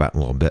talk about in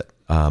a little bit.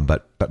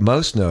 But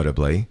most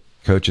notably,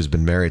 Coach has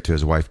been married to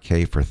his wife,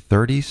 Kay, for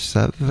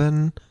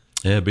 37...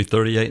 Yeah, it'll be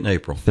 38 in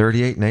April.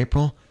 38 in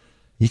April?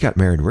 You got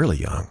married really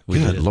young.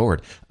 Good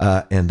Lord.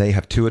 And they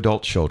have 2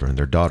 adult children.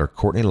 Their daughter,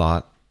 Courtney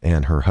Lott,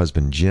 and her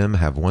husband, Jim,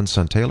 have one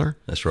son, Taylor.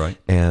 That's right.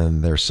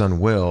 And their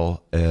son,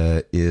 Will,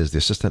 is the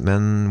assistant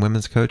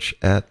women's coach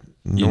at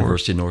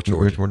University of North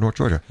Georgia. North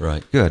Georgia.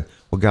 Right. Good.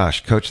 Well,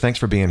 gosh, Coach, thanks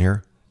for being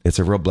here. It's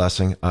a real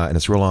blessing, and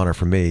it's a real honor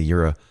for me.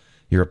 You're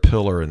a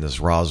pillar in this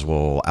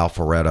Roswell,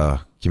 Alpharetta,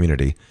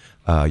 community.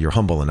 You're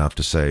humble enough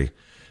to say,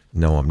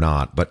 no, I'm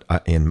not. But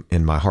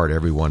in my heart,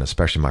 everyone,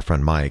 especially my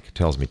friend Mike,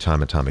 tells me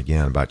time and time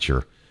again about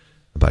your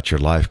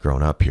life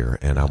growing up here,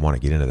 and I want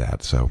to get into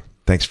that. So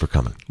thanks for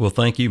coming. Well,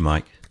 thank you,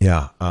 Mike.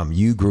 Yeah.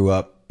 You grew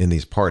up in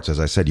these parts. As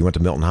I said, you went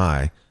to Milton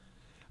High.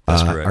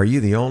 That's correct. Are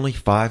you the only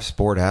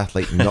 5-sport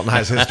athlete in Milton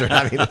High's history?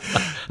 I mean,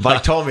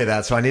 Mike told me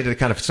that, so I needed to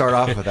kind of start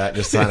off with that and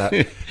just sign up.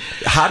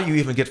 How do you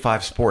even get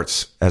 5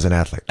 sports as an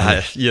athlete?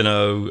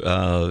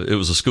 It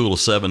was a school of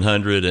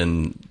 700,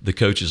 and the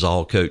coaches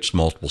all coached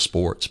multiple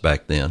sports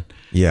back then.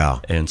 Yeah.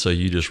 And so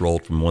you just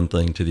rolled from one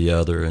thing to the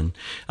other. And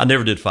I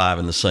never did 5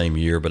 in the same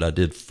year, but I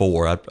did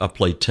 4. I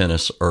played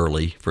tennis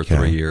early for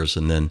 3 years,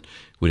 and then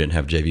we didn't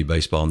have JV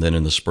baseball. And then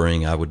in the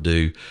spring, I would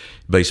do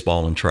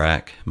baseball and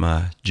track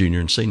my junior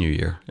and senior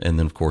year. And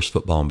then, of course,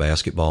 football and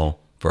basketball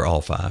for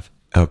all 5.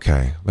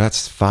 Okay.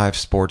 That's 5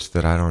 sports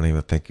that I don't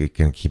even think you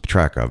can keep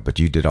track of, but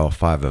you did all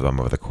 5 of them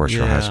over the course of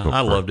your high school career.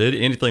 I loved it.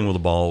 Anything with the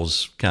ball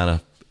was kind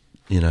of,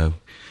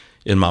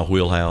 in my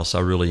wheelhouse. I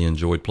really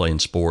enjoyed playing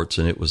sports,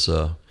 and it was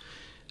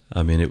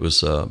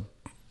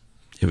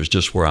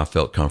just where I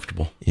felt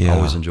comfortable. Yeah. I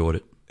always enjoyed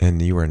it.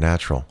 And you were a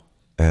natural,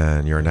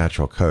 and you're a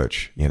natural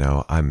coach.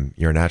 You're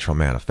a natural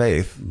man of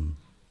faith.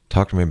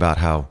 Talk to me about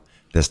how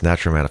this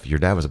natural man of your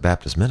dad was a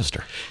Baptist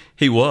minister.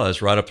 He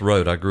was right up the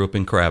road. I grew up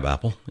in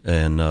Crabapple,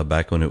 and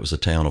back when it was a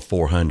town of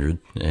 400,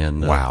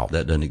 and wow,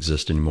 that doesn't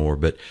exist anymore.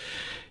 But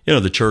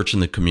the church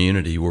and the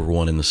community were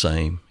one and the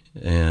same,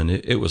 and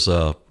it was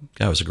a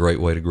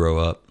great way to grow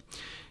up.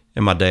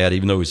 And my dad,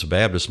 even though he was a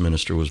Baptist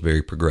minister, was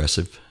very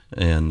progressive,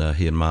 and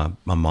he and my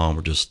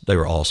mom they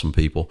were awesome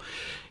people,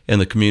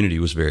 and the community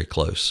was very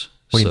close.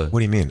 What do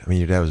you mean? I mean,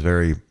 your dad was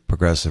very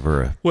progressive,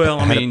 or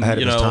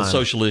on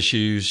social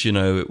issues.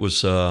 It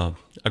was.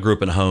 I grew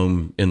up in a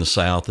home in the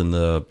South, I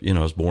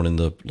was born in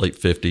the late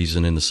 50s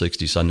and in the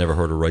 60s. I never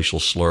heard a racial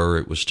slur.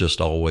 It was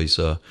just always,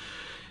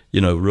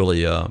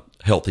 really a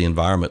healthy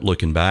environment.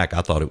 Looking back,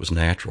 I thought it was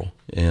natural,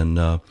 and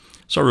so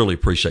I really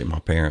appreciate my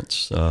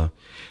parents.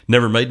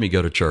 Never made me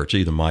go to church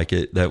either, Mike.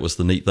 That was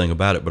the neat thing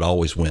about it, but I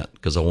always went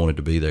because I wanted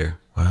to be there.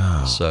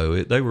 Wow!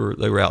 So they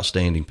were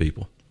outstanding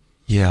people.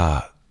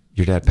 Yeah.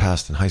 Your dad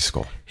passed in high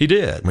school. He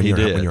did. When you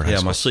were in high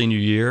school. My senior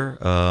year.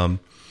 That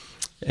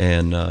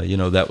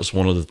was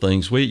one of the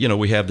things.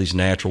 We have these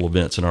natural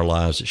events in our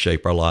lives that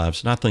shape our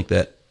lives. And I think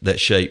that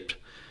shaped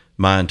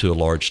mine to a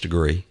large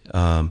degree.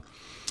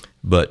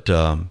 But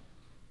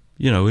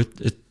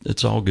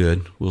it's all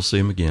good. We'll see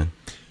him again.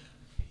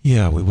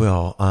 Yeah, we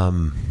will.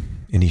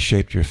 And he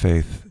shaped your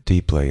faith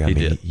deeply. He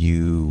did.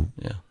 You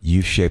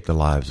shaped the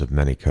lives of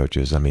many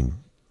coaches.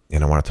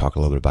 And I want to talk a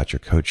little bit about your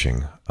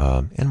coaching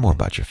and more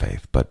about your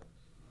faith. But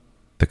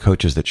the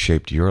coaches that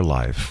shaped your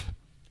life,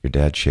 your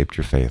dad shaped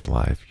your faith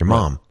life. Your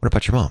mom, what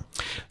about your mom?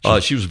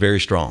 She was very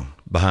strong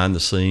behind the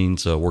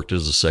scenes, worked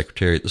as a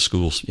secretary at the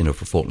schools,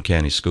 for Fulton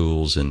County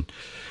schools. And,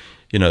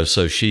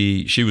 so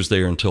she was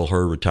there until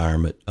her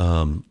retirement.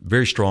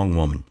 Very strong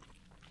woman.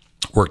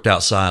 Worked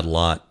outside a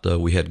lot.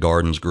 We had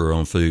gardens, grew our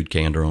own food,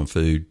 canned our own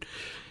food.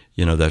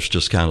 That's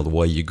just kind of the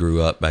way you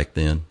grew up back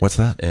then. What's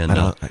that? And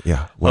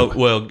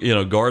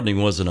gardening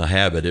wasn't a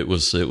habit; it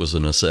was a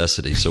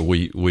necessity. So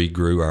we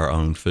grew our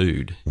own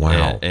food.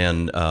 Wow!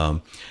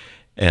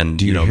 And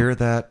do you hear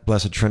that,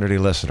 Blessed Trinity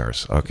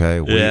listeners?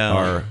 Okay, we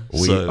are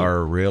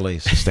really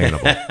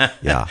sustainable.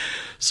 Yeah.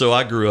 So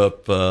I grew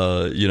up,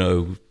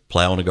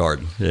 plowing a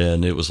garden,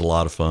 and it was a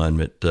lot of fun.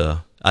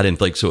 But I didn't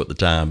think so at the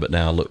time, but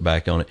now I look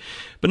back on it.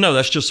 But no,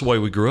 that's just the way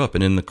we grew up.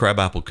 And in the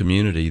Crabapple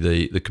community,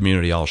 the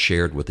community all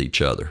shared with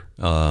each other.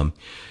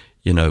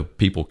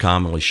 People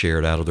commonly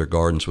shared out of their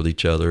gardens with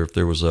each other. If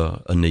there was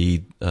a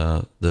need,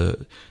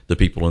 the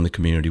people in the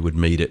community would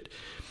meet it.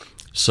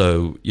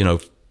 So,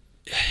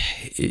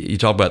 you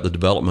talk about the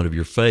development of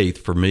your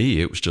faith. For me,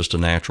 it was just a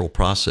natural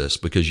process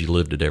because you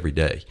lived it every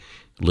day.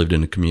 You lived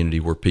in a community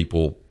where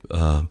people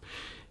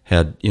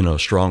had,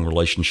 strong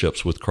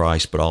relationships with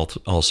Christ, but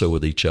also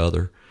with each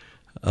other.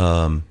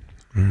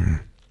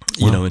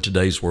 In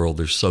today's world,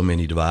 there's so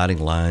many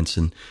dividing lines,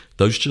 and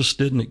those just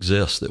didn't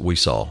exist that we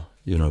saw,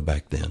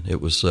 back then. It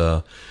was,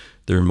 there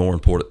are more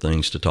important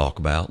things to talk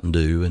about and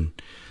do. And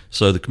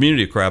so the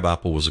community of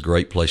Crabapple was a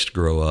great place to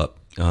grow up.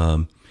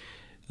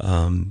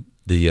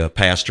 The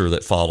pastor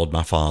that followed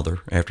my father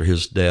after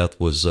his death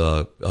was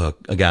a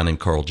guy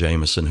named Carl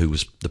Jameson, who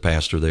was the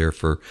pastor there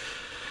for,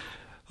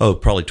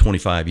 probably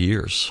 25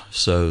 years.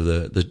 So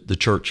the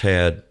church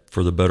had,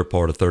 for the better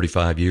part of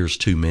 35 years,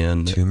 two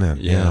men.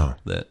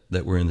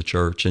 That were in the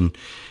church, and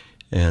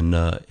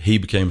he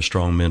became a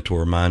strong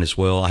mentor of mine as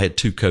well. I had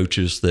 2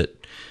 coaches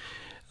that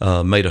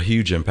made a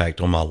huge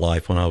impact on my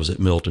life when I was at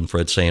Milton.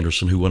 Fred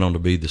Sanderson, who went on to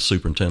be the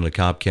superintendent of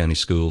Cobb County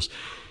Schools,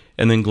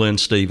 and then Glenn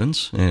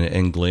Stevens.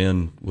 And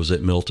Glenn was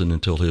at Milton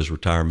until his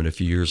retirement a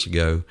few years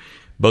ago.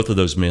 Both of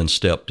those men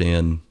stepped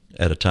in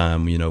at a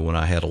time, when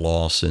I had a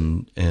loss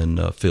and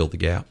filled the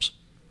gaps.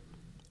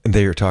 And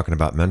there you're talking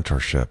about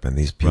mentorship, and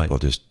these people,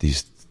 just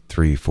these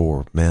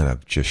 3-4 men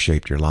have just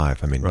shaped your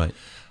life.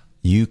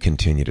 You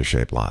continue to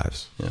shape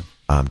lives.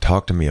 Yeah.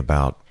 Talk to me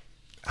about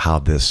how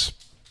this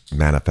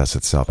manifests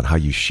itself and how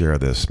you share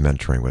this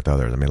mentoring with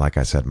others. I mean, like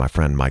I said, my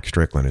friend Mike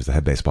Strickland, who's the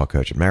head baseball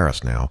coach at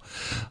Marist now,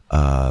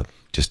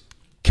 just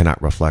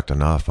cannot reflect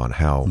enough on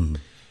how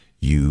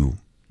you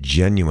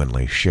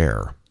genuinely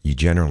share. You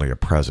genuinely are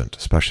present,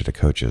 especially to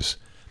coaches.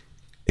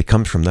 It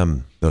comes from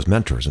them, those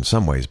mentors in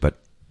some ways, but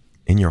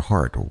in your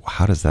heart,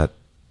 how does that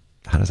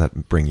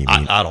bring you?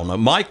 I don't know.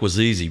 Mike was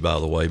easy, by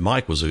the way.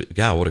 Mike was a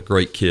guy. What a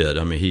great kid.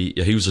 I mean,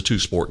 he was a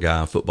two-sport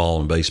guy, football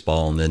and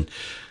baseball, and then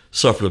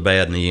suffered a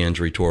bad knee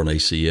injury, tore an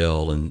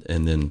ACL,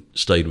 and then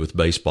stayed with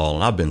baseball.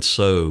 And I've been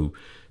so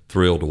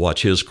thrilled to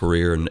watch his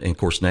career. And of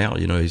course, now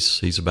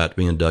he's about to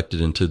be inducted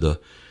into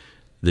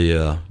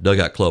the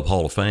Dugout Club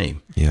Hall of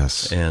Fame.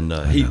 Yes, and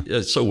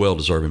he's so well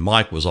deserving.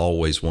 Mike was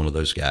always one of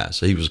those guys.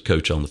 He was a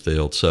coach on the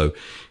field, so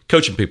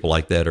coaching people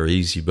like that are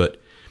easy, but.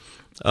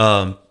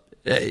 I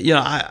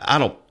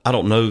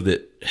don't know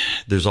that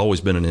there's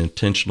always been an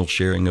intentional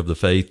sharing of the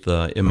faith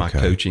in my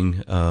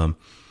coaching,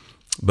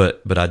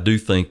 but I do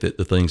think that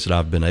the things that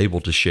I've been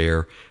able to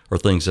share are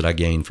things that I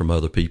gain from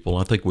other people.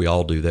 I think we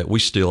all do that. We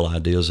steal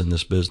ideas in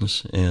this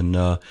business,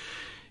 and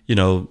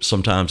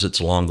sometimes it's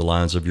along the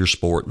lines of your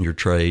sport and your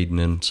trade, and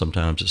then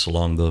sometimes it's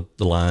along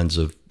the lines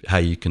of how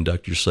you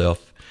conduct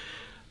yourself.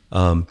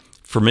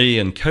 For me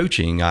in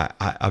coaching,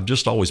 I've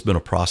just always been a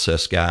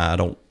process guy.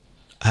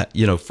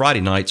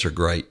 Friday nights are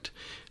great,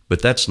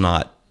 but that's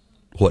not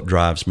what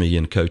drives me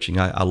in coaching.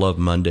 I love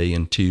Monday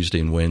and Tuesday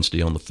and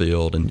Wednesday on the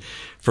field. And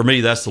for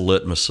me, that's the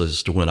litmus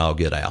as to when I'll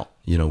get out.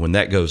 When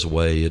that goes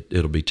away,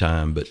 it'll be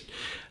time. But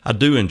I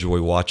do enjoy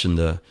watching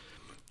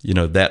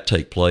that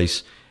take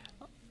place.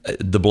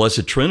 The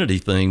Blessed Trinity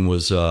thing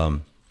was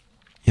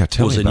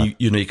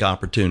unique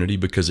opportunity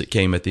because it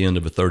came at the end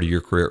of a 30-year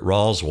career at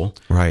Roswell.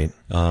 Right.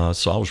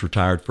 So I was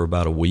retired for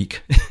about a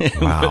week.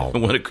 Wow.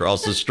 Went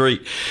across the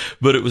street.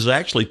 But it was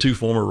actually two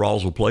former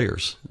Roswell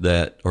players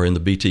that are in the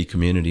BT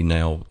community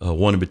now.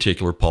 One in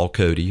particular, Paul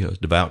Cody, a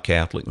devout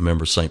Catholic, a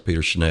member of St.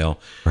 Peter Chanel.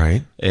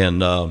 Right.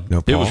 And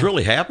it was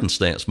really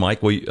happenstance,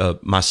 Mike.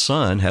 My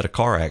son had a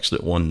car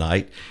accident one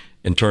night,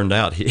 and turned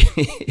out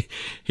he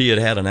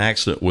had an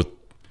accident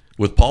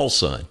with Paul's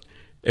son.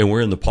 And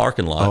we're in the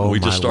parking lot, and we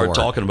just started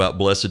talking about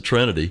Blessed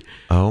Trinity.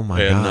 Oh,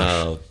 my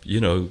gosh.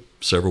 And,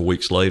 several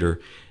weeks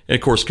later. And,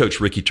 of course, Coach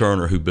Ricky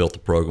Turner, who built the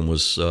program,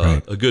 was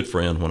a good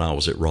friend when I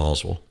was at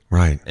Roswell.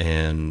 Right.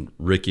 And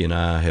Ricky and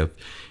I have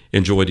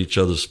enjoyed each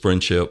other's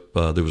friendship.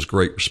 There was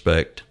great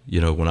respect,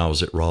 when I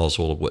was at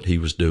Roswell of what he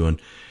was doing.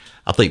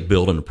 I think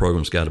building a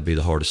program's got to be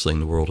the hardest thing in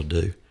the world to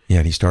do. Yeah,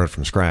 and he started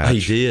from scratch.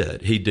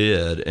 He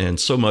did. And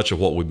so much of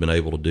what we've been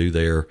able to do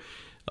there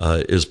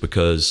is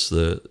because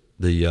the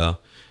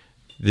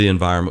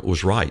environment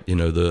was right.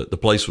 The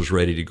place was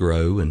ready to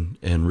grow,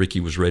 and Ricky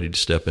was ready to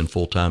step in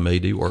full-time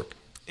AD work.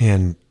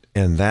 And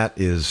that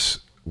is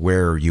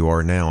where you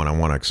are now, and I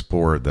want to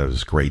explore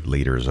those great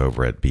leaders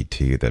over at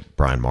BT, that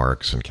Brian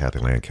Marks and Kathy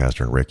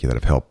Lancaster and Ricky, that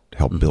have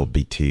helped build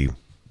BT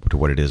to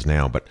what it is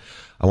now. But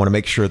I want to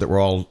make sure that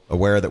we're all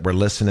aware that we're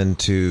listening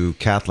to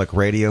Catholic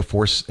Radio,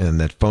 and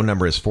that phone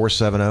number is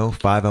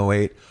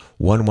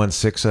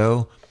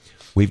 470-508-1160.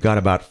 We've got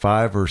about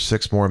 5 or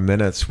 6 more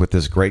minutes with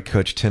this great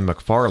coach, Tim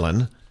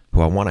McFarlin,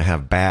 who I want to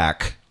have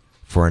back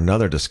for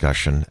another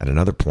discussion at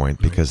another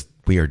point, because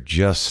we are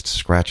just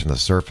scratching the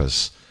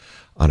surface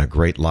on a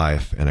great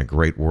life and a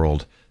great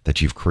world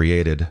that you've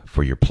created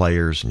for your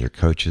players and your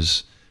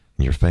coaches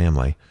and your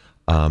family.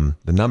 The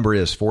number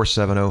is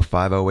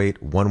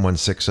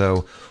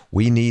 470-508-1160.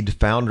 We need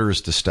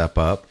founders to step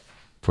up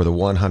for the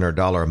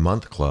 $100 a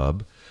month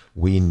club.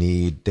 We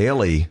need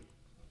daily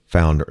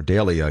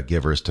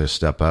givers to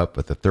step up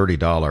with the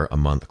 $30 a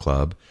month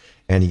club.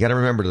 And you got to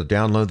remember to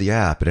download the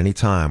app at any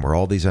time, where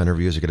all these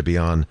interviews are going to be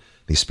on.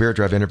 These Spirit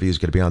Drive interviews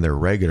are going to be on there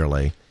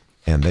regularly,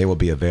 and they will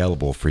be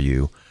available for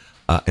you.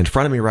 In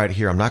front of me right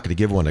here, I'm not going to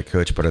give one to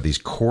Coach, but are these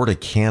Corda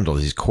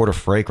candles, these Corda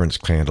fragrance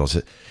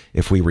candles.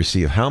 If we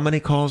receive how many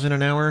calls in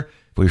an hour?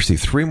 If we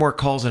receive 3 more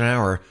calls in an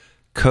hour,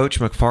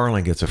 Coach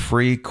McFarlin gets a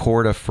free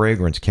Corda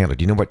fragrance candle.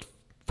 Do you know what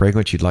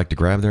fragrance you'd like to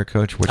grab there,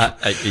 Coach?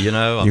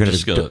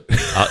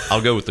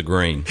 I'll go with the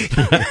green.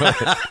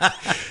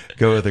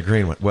 Go with the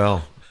green one.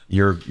 Well,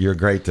 you're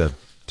great to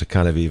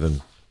kind of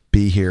even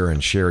be here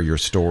and share your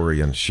story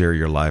and share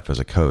your life as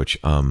a coach.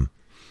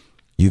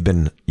 You've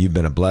been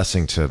a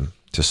blessing to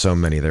so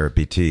many there at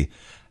BT.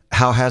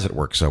 How has it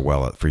worked so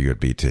well for you at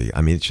BT?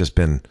 I mean, it's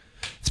been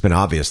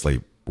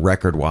obviously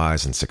record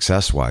wise and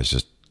success wise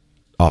just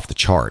off the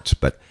charts,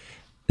 but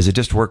has it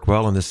just worked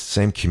well in this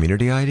same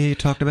community idea you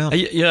talked about?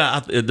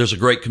 Yeah, there's a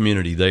great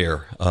community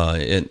there,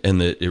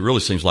 and it really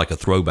seems like a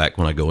throwback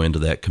when I go into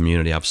that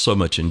community. I've so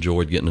much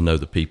enjoyed getting to know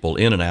the people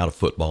in and out of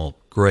football.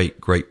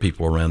 Great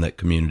people around that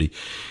community.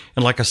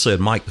 And like I said,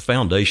 Mike, the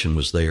foundation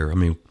was there. I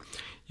mean,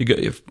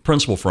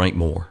 Principal Frank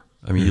Moore.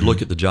 I mean, you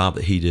look at the job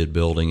that he did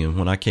building, and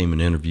when I came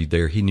and interviewed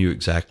there, he knew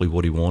exactly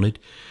what he wanted.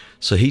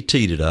 So he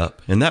teed it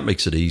up, and that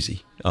makes it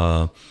easy.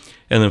 And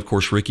then, of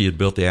course, Ricky had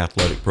built the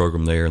athletic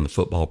program there and the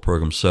football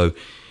program. So,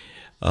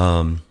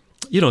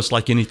 it's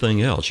like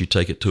anything else. You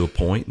take it to a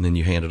point, and then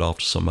you hand it off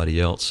to somebody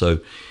else.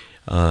 So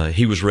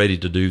he was ready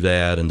to do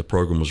that, and the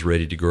program was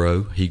ready to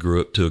grow. He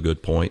grew up to a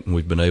good point, and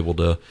we've been able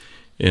to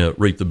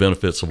reap the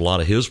benefits of a lot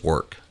of his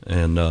work.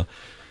 And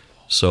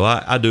so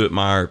I do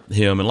admire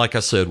him. And like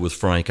I said with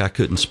Frank, I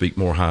couldn't speak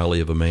more highly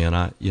of a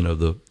man.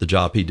 The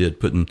job he did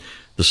putting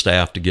the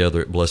staff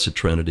together at Blessed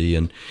Trinity,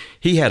 and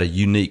he had a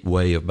unique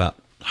way about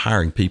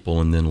hiring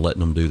people and then letting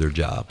them do their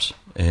jobs.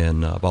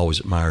 And I've always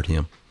admired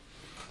him.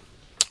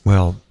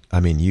 Well, I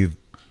mean,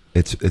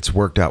 it's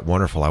worked out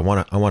wonderful. I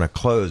want to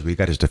close. We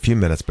got just a few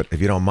minutes, but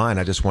if you don't mind,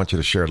 I just want you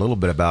to share a little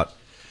bit about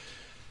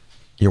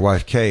your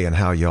wife Kay and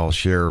how y'all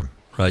share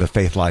the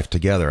faith life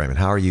together. I mean,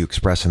 how are you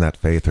expressing that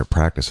faith or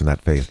practicing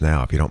that faith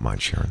now, if you don't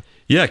mind sharing?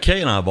 Yeah, Kay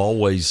and I have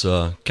always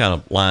kind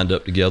of lined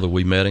up together.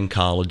 We met in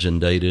college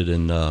and dated,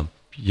 and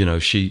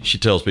she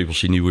tells people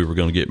she knew we were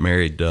going to get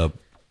married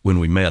when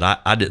we met.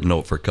 I didn't know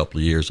it for a couple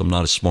of years. I'm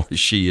not as smart as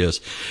she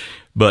is.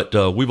 But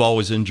we've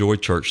always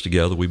enjoyed church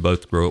together. We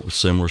both grew up with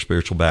similar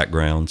spiritual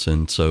backgrounds,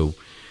 and so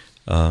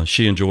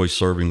she enjoys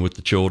serving with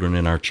the children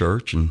in our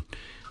church. And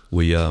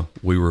we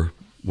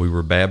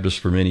were Baptist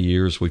for many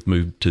years. We've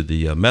moved to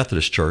the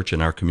Methodist church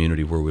in our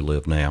community where we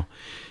live now,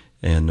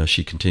 and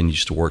she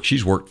continues to work.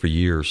 She's worked for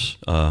years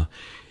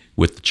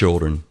with the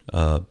children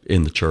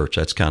in the church.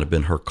 That's kind of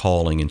been her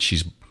calling, and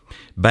she's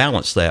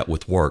balanced that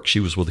with work. She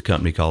was with a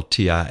company called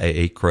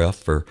TIAA Cref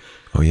for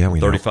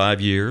 35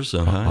 years.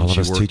 All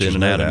she of us worked in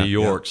and out of New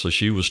York, yeah. So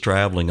she was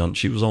traveling.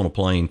 She was on a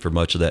plane for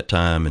much of that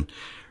time and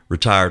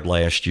retired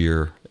last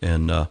year.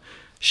 And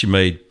she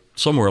made,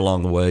 somewhere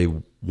along the way,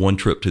 one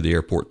trip to the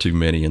airport too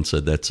many and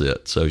said that's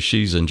it. So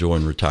she's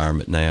enjoying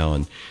retirement now,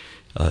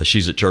 and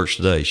she's at church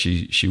today.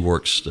 She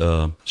works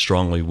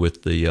strongly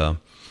with the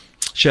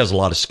she has a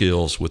lot of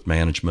skills with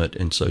management,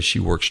 and so she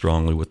works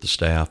strongly with the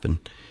staff and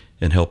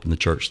helping the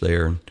church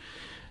there. And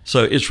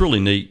so it's really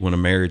neat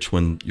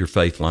when your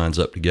faith lines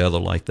up together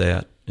like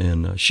that.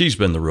 And she's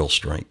been the real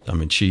strength. I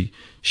mean, she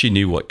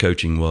knew what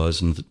coaching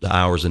was and the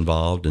hours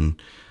involved and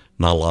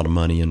not a lot of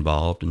money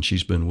involved. And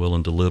she's been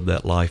willing to live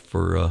that life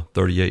for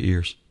 38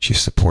 years. She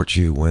supports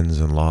you,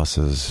 wins and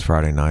losses,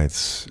 Friday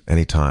nights,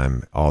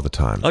 anytime, all the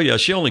time. Oh, yeah.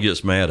 She only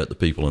gets mad at the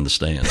people in the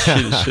stands.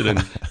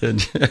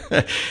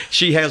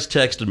 She has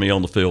texted me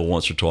on the field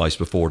once or twice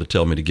before to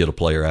tell me to get a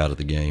player out of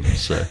the game.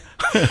 So.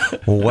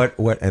 Well,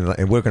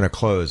 and we're going to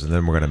close, and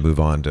then we're going to move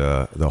on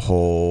to the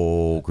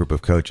whole group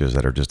of coaches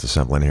that are just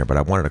assembling here. But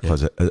I wanted to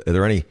close it. Are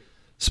there any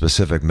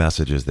specific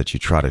messages that you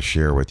try to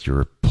share with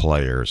your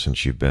players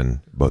since you've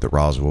been both at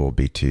Roswell,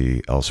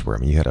 BT, elsewhere? I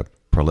mean, you had a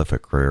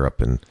prolific career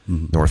up in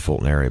North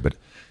Fulton area, but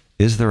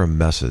is there a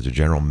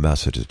general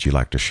message that you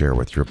like to share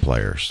with your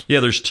players? Yeah,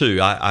 there's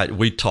two.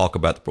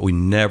 We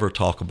never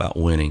talk about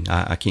winning.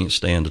 I can't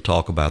stand to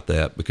talk about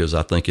that because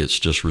I think it's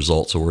just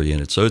results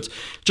oriented. So it's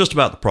just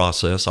about the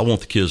process. I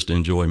want the kids to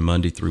enjoy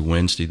Monday through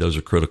Wednesday. Those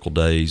are critical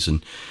days,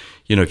 and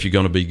if you're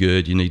going to be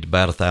good, you need to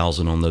bat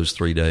 1,000 on those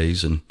 3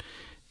 days.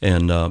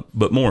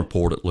 But more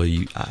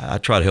importantly, I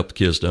try to help the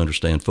kids to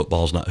understand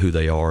football's not who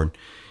they are. And,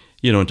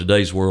 in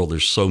today's world,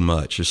 there's so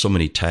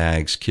many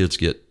tags. Kids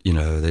get,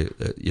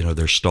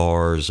 they're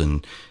stars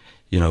and,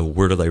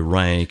 where do they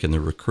rank and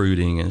their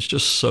recruiting. And it's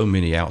just so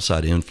many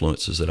outside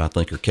influences that I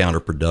think are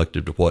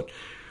counterproductive to what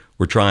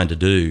we're trying to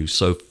do.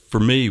 So for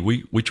me,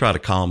 we try to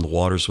calm the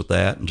waters with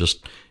that and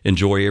just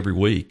enjoy every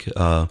week.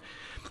 The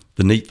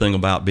neat thing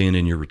about being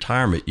in your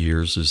retirement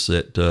years is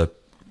that the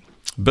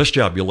best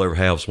job you'll ever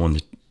have is one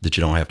that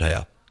you don't have to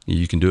have.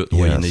 You can do it the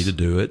way you need to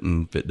do it,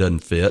 and if it doesn't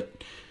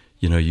fit,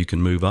 you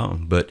can move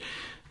on. But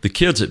the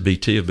kids at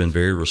BT have been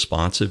very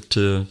responsive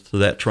to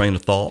that train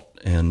of thought,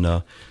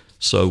 and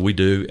so we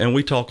do. And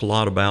we talk a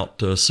lot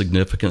about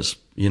significance,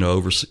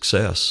 over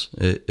success.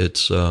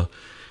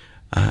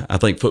 I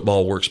think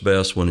football works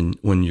best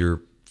when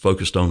you're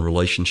focused on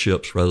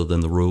relationships rather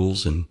than the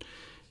rules, and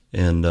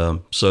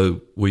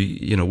so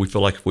we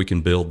feel like if we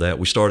can build that.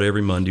 We start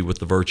every Monday with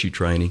the virtue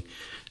training,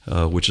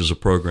 which is a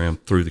program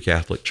through the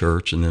Catholic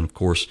Church, and then of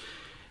course,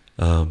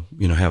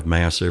 have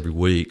Mass every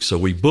week. So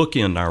we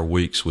bookend our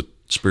weeks with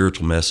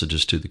spiritual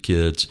messages to the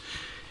kids.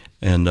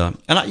 And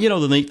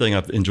the neat thing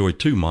I've enjoyed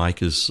too,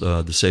 Mike, is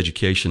this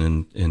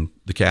education in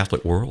the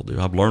Catholic world.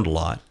 I've learned a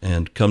lot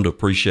and come to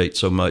appreciate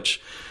so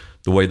much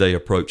the way they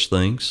approach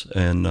things.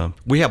 And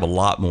we have a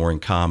lot more in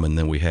common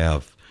than we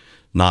have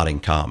not in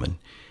common.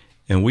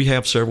 And we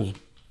have several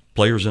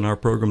players in our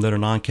program that are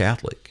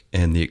non-Catholic,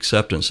 and the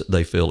acceptance that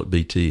they feel at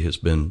BT has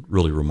been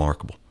really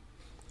remarkable.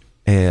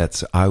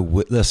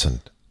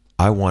 Listen,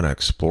 I want to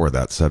explore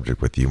that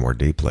subject with you more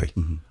deeply.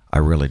 Mm-hmm. I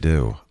really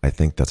do. I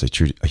think that's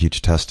a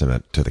huge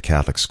testament to the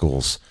Catholic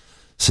schools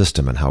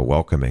system and how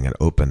welcoming and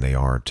open they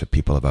are to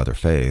people of other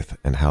faith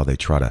and how they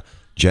try to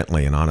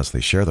gently and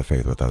honestly share the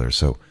faith with others.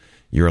 So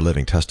you're a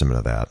living testament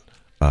of that.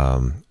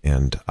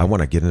 And I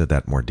want to get into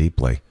that more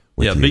deeply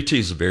with you. BT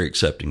is a very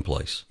accepting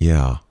place.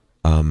 Yeah.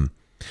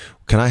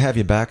 Can I have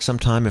you back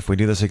sometime if we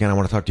do this again? I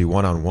want to talk to you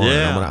one-on-one.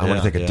 I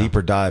want to take a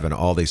deeper dive into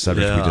all these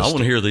subjects. Yeah, I want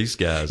to hear these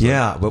guys.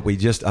 Yeah, but we've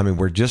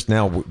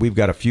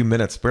got a few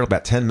minutes, we're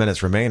about 10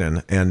 minutes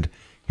remaining, and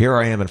here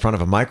I am in front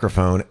of a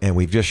microphone, and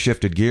we've just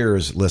shifted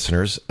gears,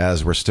 listeners,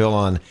 as we're still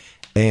on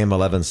AM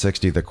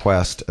 1160, The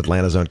Quest,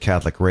 Atlanta's own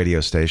Catholic radio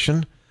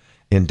station.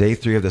 In day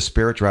 3 of the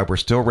Spirit Drive, we're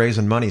still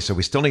raising money, so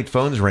we still need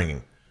phones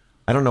ringing.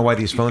 I don't know why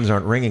these phones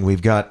aren't ringing.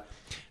 We've got,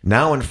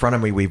 now in front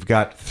of me, we've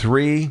got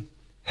 3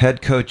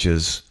 head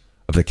coaches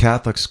of the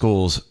Catholic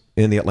schools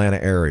in the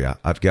Atlanta area.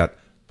 I've got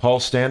Paul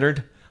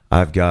Standard,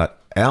 I've got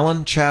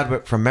Alan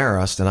Chadwick from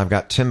Marist, and I've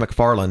got Tim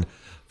McFarlin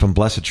from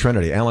Blessed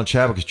Trinity. Alan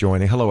Chadwick is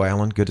joining. Hello,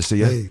 Alan. Good to see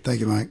you. Hey, thank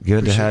you, Mike. Good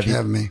Appreciate to have you.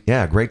 Having me.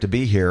 Yeah, great to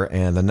be here.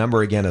 And the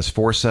number again is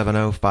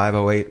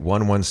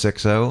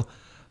 470-508-1160.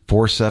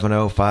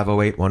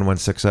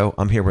 470-508-1160.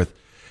 I'm here with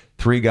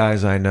 3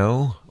 guys I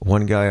know,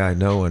 1 guy I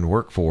know and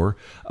work for,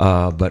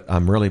 but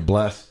I'm really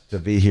blessed to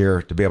be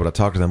here to be able to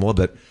talk to them a little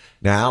bit.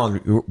 Now,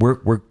 Alan,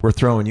 we're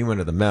throwing you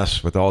into the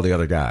mess with all the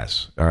other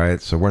guys, all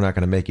right? So we're not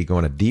going to make you go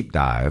on a deep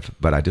dive,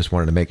 but I just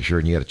wanted to make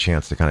sure you had a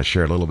chance to kind of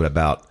share a little bit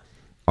about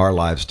our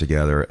lives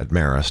together at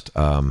Marist.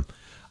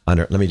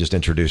 Let me just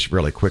introduce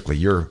really quickly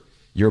your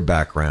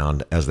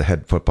background as the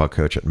head football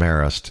coach at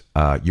Marist.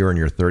 You're in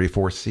your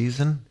 34th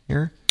season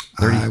here?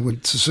 30? I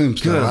would assume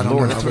so. Good I don't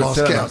Lord, know. I've lost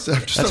count after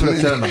that's so what it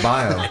many. said in the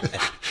bio.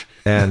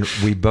 And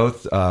we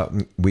both,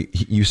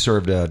 you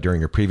served during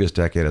your previous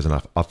decade as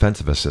an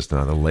offensive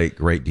assistant on the late,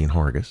 great Dean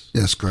Hargis.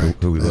 Yes,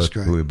 correct. Who That's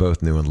correct. we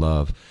both knew and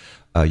love.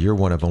 You're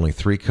one of only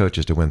 3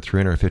 coaches to win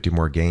 350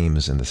 more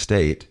games in the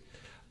state.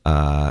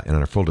 And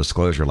under full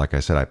disclosure, like I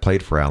said, I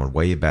played for Alan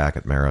way back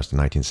at Marist in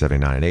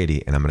 1979 and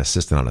 80, and I'm an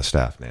assistant on his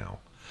staff now.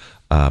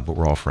 But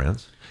we're all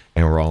friends,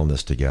 and we're all in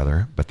this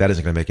together. But that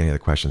isn't going to make any of the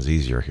questions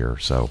easier here,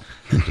 so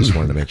just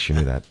wanted to make sure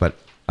you knew that. But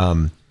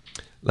I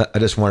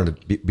just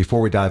wanted to, before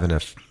we dive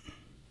into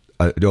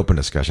an open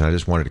discussion, I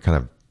just wanted to kind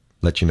of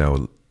let you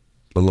know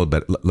a little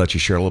bit, let you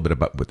share a little bit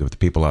about with the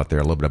people out there,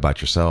 a little bit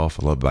about yourself,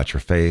 a little bit about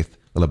your faith,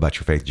 a little about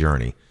your faith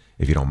journey,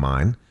 if you don't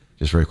mind.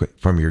 Just very quick,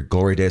 from your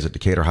glory days at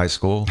Decatur High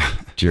School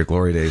to your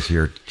glory days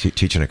here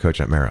teaching and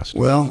coaching at Marist.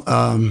 Well,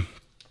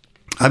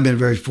 I've been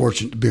very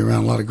fortunate to be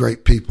around a lot of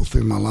great people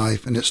through my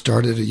life, and it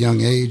started at a young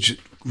age,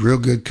 real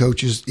good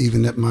coaches,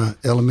 even at my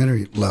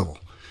elementary level.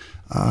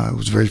 I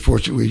was very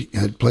fortunate. We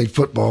had played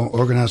football,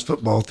 organized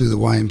football through the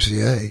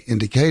YMCA in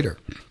Decatur,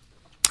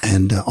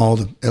 and all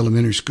the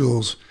elementary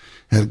schools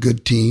had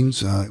good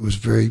teams. It was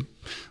very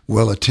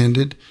well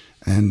attended,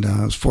 and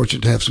I was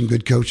fortunate to have some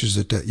good coaches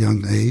at that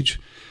young age.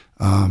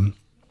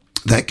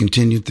 That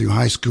continued through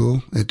high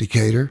school at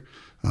Decatur.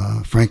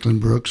 Franklin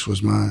Brooks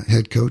was my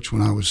head coach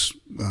when I was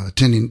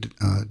attending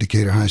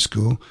Decatur High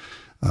School.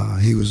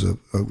 He was a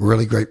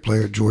really great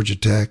player at Georgia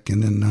Tech,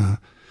 and then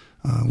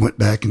went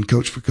back and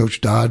coached for Coach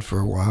Dodd for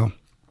a while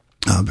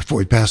before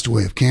he passed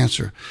away of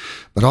cancer.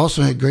 But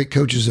also had great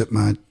coaches at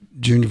my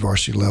junior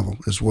varsity level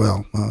as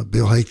well.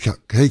 Bill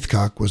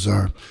Haithcock was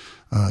our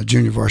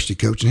junior varsity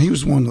coach, and he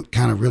was one that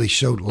kind of really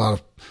showed a lot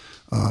of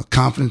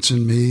confidence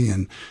in me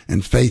and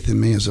faith in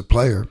me as a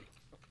player,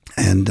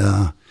 and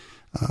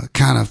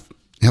kind of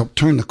helped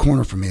turn the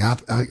corner for me. I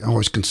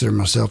always considered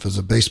myself as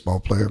a baseball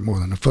player more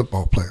than a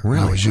football player when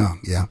I was young.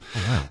 Yeah.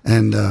 Oh, wow.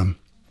 And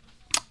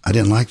I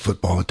didn't like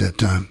football at that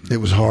time. It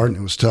was hard and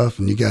it was tough,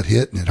 and you got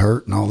hit and it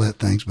hurt and all that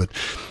things. But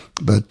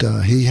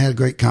he had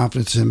great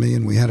confidence in me,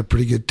 and we had a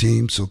pretty good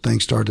team. So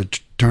things started to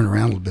turn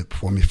around a little bit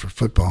for me for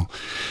football.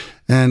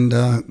 And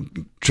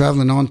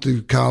traveling on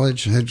through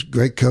college, I had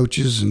great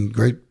coaches and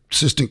great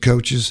assistant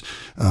coaches.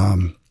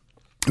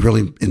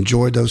 Really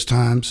enjoyed those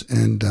times,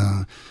 and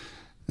the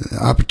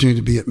opportunity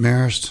to be at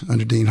Marist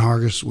under Dean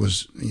Hargis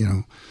was,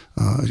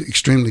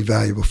 extremely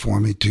valuable for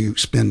me to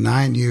spend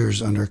 9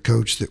 years under a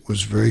coach that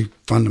was very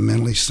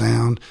fundamentally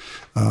sound,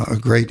 a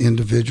great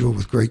individual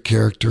with great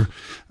character.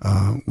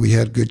 We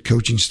had good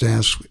coaching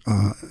staffs,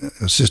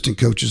 assistant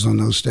coaches on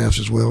those staffs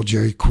as well,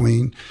 Jerry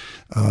Queen,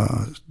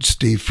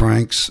 Steve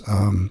Franks,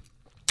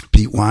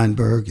 Pete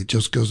Weinberg, it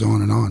just goes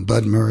on and on,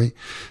 Bud Murray.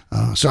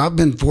 So I've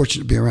been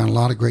fortunate to be around a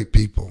lot of great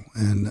people,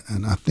 and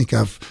I think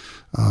I've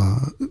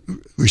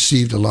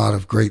received a lot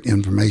of great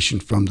information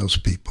from those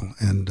people,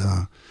 and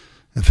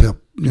have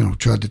helped,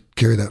 tried to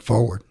carry that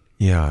forward.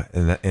 Yeah,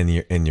 and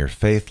in your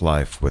faith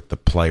life with the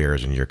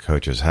players and your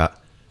coaches, how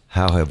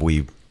have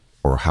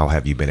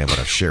you been able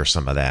to share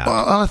some of that?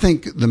 Well, I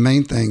think the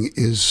main thing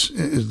is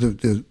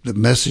the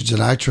message that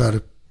I try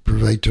to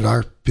convey to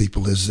our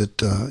people is that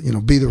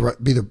be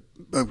the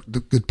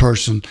good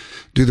person,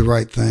 do the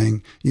right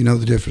thing,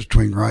 the difference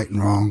between right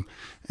and wrong,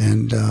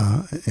 and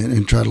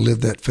try to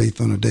live that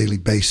faith on a daily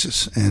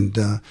basis. And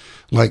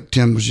like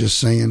Tim was just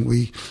saying,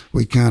 we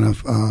kind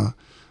of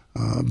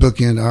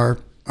bookend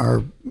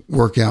our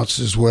workouts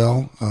as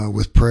well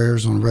with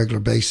prayers on a regular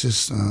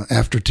basis.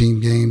 After team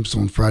games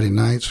on Friday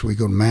nights, we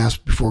go to mass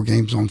before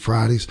games on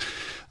Fridays.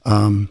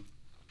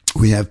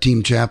 We have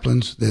team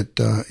chaplains that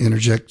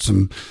interject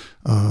some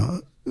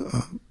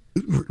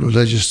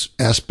religious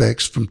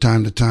aspects from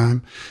time to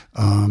time,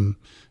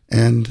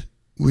 and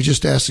we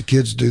just ask the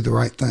kids to do the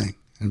right thing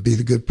and be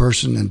the good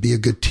person and be a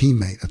good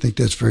teammate. I think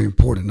that's very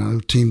important. I know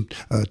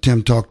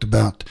Tim talked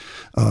about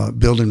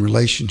building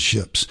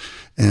relationships,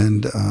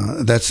 and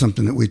that's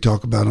something that we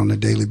talk about on a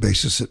daily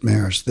basis at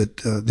Marist, that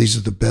these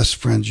are the best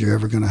friends you're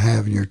ever going to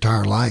have in your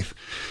entire life.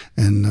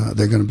 and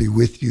they're going to be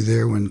with you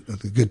there when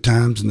the good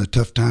times and the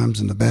tough times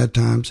and the bad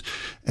times,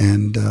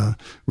 and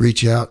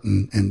reach out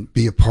and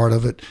be a part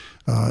of it.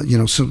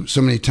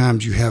 So many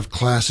times you have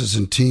classes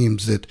and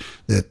teams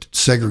that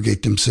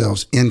segregate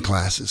themselves in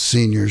classes,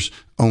 seniors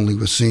only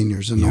with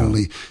seniors and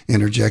only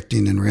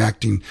interjecting and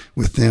reacting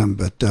with them.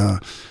 But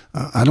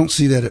I don't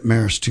see that at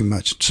Marist too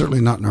much,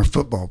 certainly not in our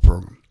football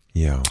program.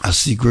 Yeah. I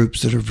see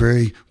groups that are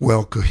very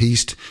well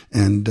cohesed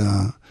and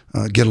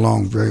get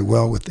along very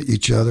well with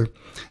each other.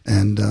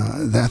 And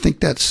I think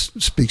that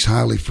speaks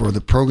highly for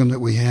the program that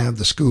we have,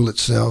 the school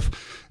itself,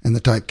 and the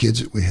type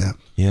kids that we have.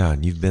 Yeah,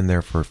 and you've been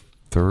there for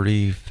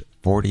 40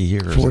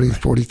 years.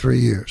 43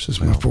 years. This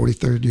is my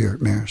 43rd year at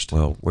Marist.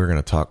 Well, we're going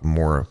to talk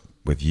more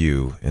with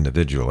you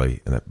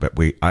individually, but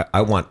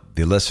I want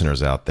the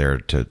listeners out there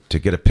to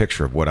get a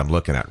picture of what I'm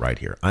looking at right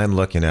here. I'm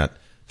looking at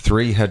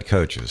 3 head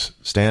coaches,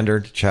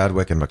 Standard,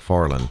 Chadwick, and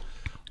McFarlin,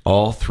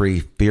 all 3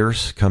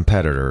 fierce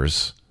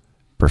competitors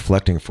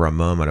reflecting for a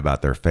moment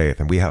about their faith.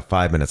 And we have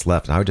 5 minutes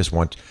left, and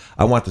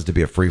I want this to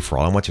be a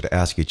free-for-all. I want you to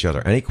ask each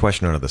other any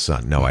question under the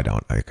sun. No, I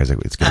don't, because it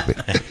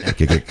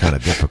could get kind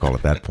of difficult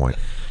at that point.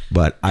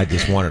 But I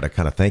just wanted to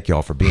kind of thank you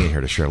all for being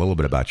here to share a little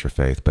bit about your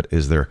faith. But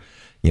is there,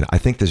 I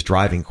think this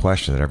driving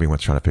question that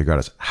everyone's trying to figure out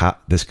is how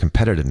this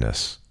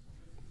competitiveness,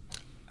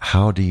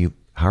 how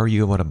are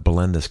you able to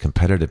blend this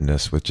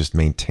competitiveness with just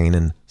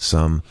maintaining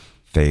some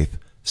faith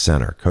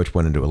center? Coach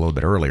went into it a little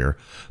bit earlier,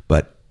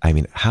 but I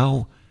mean,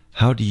 how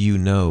do you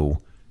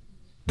know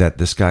that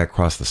this guy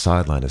across the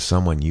sideline is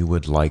someone you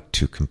would like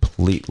to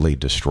completely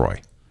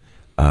destroy,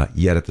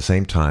 yet at the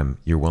same time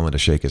you're willing to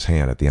shake his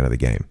hand at the end of the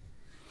game?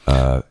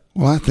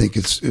 Well, I think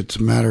it's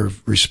a matter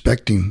of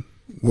respecting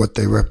what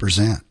they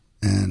represent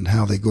and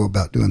how they go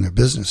about doing their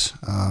business.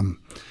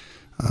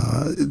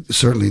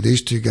 Certainly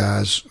these 2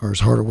 guys are as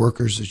hard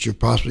workers as you're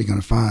possibly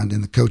going to find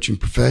in the coaching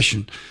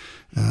profession.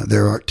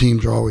 Their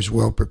teams are always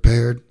well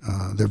prepared.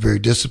 They're very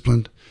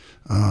disciplined.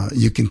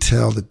 You can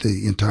tell that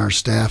the entire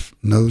staff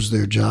knows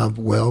their job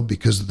well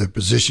because of their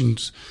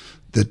positions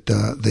that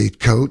they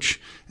coach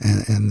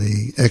and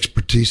the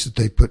expertise that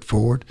they put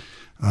forward.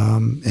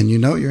 And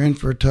you're in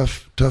for a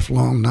tough,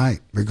 long night,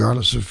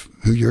 regardless of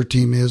who your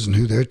team is and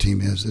who their team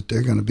is, that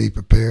they're going to be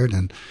prepared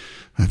and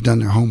have done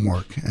their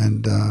homework.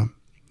 And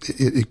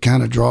it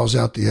kind of draws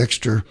out the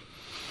extra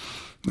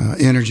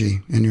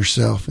energy in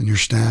yourself and your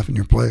staff and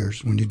your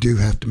players when you do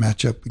have to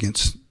match up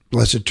against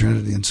Blessed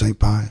Trinity and St.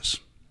 Pius.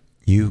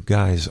 You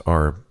guys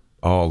are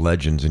all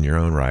legends in your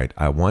own right.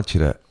 I want you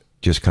to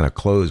just kind of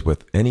close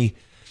with any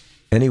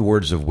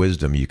words of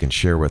wisdom you can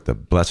share with the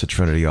Blessed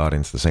Trinity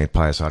audience, the St.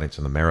 Pius audience,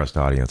 and the Marist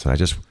audience. And I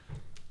just,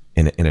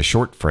 in a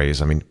short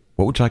phrase, I mean,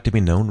 what would you like to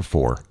be known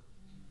for?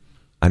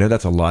 I know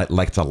that's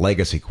it's a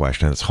legacy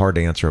question. It's hard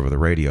to answer over the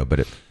radio,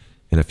 but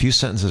in a few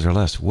sentences or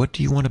less, what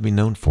do you want to be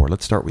known for?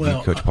 Let's start with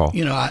you, Coach Paul.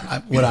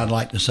 What I'd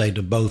like to say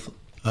to both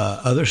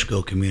other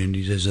school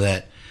communities is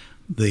that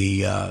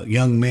the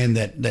young men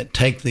that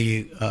take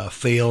the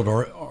field,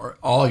 or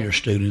all your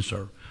students,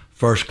 are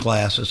first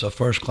class. It's a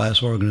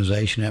first-class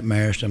organization at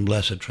Marist and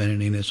Blessed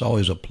Trinity, and it's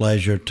always a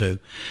pleasure to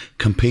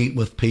compete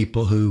with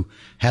people who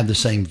have the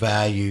same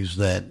values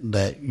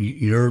that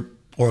your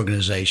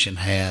organization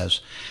has,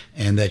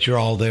 and that you're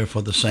all there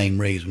for the same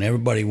reason.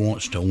 Everybody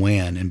wants to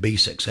win and be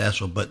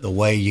successful, but the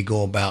way you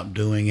go about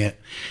doing it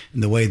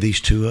and the way these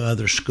 2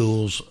 other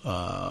schools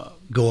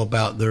go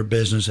about their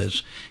business,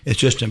 it's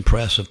just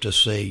impressive to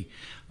see.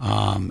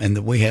 And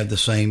that we have the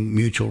same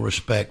mutual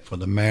respect for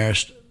the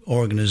Marist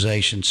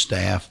organization,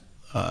 staff,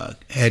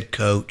 head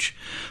coach.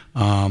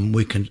 And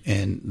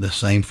the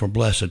same for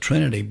Blessed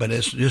Trinity. But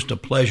it's just a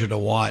pleasure to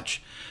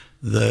watch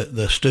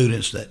the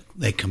students that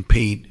they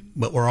compete,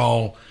 but we're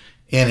all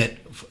in it,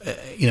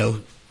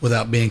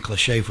 without being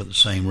cliche, for the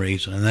same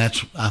reason. And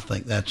I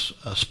think that's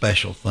a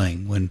special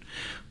thing. When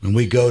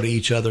we go to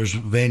each other's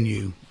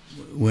venue,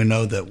 we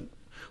know that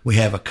we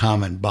have a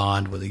common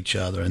bond with each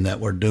other, and that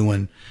we're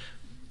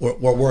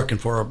working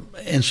for,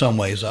 in some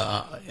ways,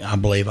 I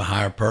believe, a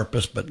higher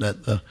purpose, but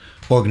that the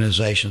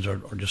organizations are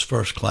just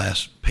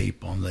first-class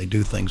people, and they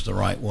do things the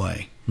right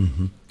way.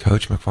 Mm-hmm.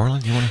 Coach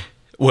McFarlin, you want to?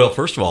 Well,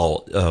 first of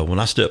all, when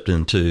I stepped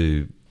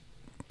into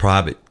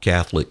private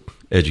Catholic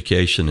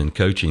education and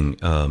coaching,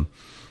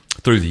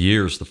 through the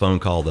years, the phone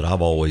call that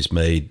I've always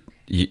made,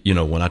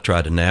 when I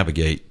tried to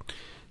navigate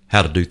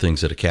how to do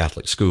things at a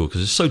Catholic school,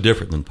 because it's so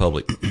different than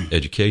public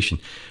education,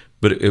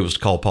 but it was to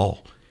call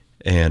Paul.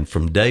 And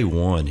from day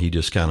one, he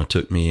just kind of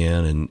took me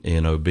in,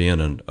 and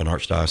being an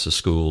archdiocese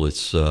school,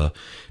 it's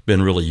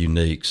been really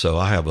unique. So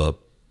I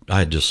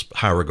had just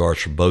high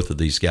regards for both of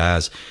these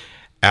guys.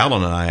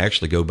 Alan and I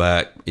actually go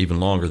back even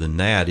longer than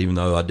that, even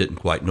though I didn't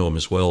quite know him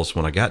as well as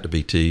when I got to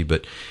BT.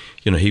 But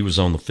he was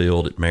on the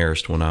field at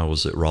Marist when I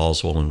was at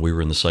Roswell, and we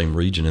were in the same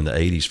region in the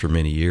 80s for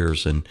many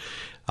years. And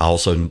I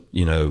also,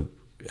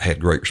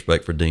 had great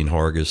respect for Dean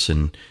Hargis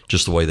and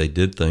just the way they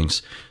did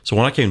things. So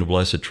when I came to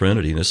Blessed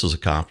Trinity, and this is a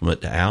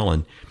compliment to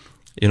Alan,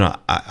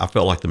 I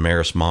felt like the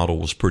Marist model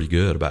was pretty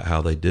good about how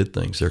they did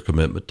things, their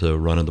commitment to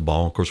running the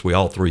ball. Of course, we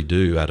all 3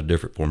 do out of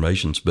different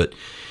formations, but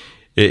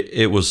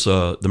It was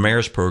the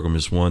marriage program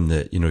is one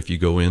that, if you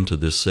go into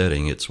this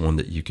setting, it's one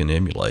that you can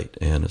emulate,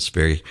 and it's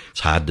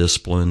high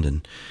disciplined,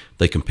 and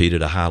they compete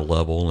at a high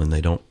level, and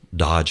they don't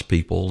dodge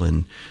people,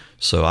 and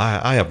so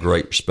I have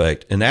great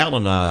respect. And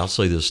Alan and I'll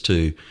say this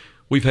too,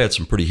 we've had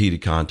some pretty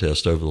heated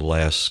contests over the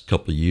last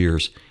couple of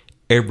years.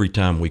 Every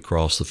time we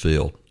cross the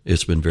field,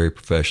 it's been very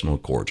professional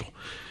and cordial.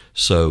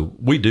 So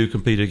we do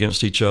compete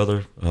against each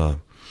other.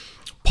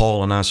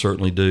 Paul and I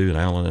certainly do, and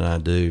Alan and I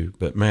do.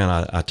 But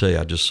man, I tell you,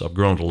 I've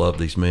grown to love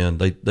these men.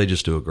 They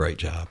just do a great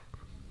job.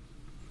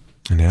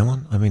 And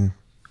Alan, I mean,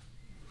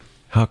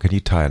 how could you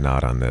tie a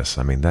knot on this?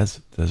 I mean, those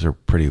are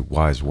pretty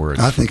wise words.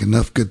 I think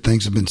enough good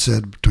things have been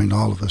said between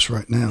all of us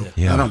right now.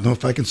 Yeah. I don't know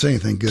if I can say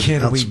anything good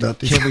about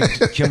these.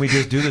 Can we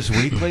just do this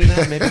weekly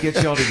then? Maybe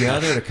get you all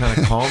together to kind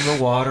of calm the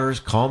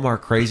waters, calm our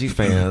crazy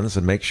fans,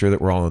 and make sure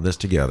that we're all in this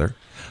together.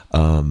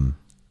 No,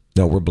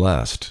 we're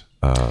blessed.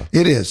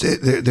 It is.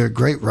 They're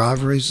great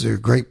rivalries. They're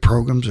great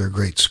programs. They're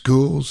great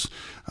schools.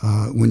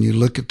 When you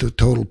look at the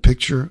total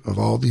picture of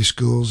all these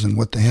schools and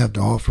what they have to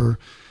offer,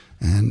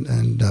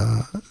 and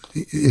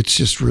it's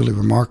just really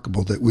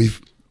remarkable that we've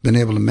been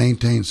able to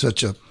maintain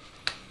such a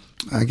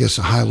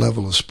high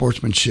level of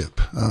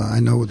sportsmanship. I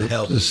know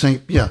the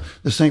St.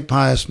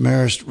 Pius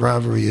Marist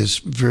rivalry is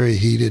very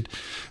heated.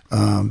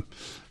 I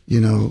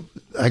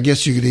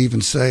guess you could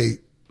even say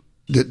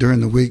that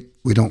during the week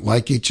we don't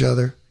like each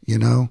other.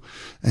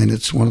 And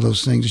it's one of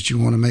those things that you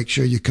want to make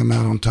sure you come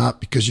out on top,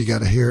 because you got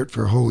to hear it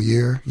for a whole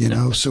year,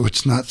 so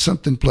it's not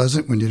something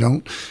pleasant when you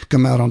don't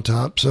come out on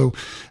top. So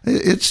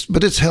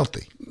but it's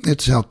healthy.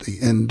 It's healthy.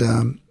 And,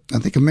 I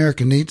think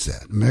America needs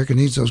that. America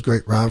needs those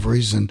great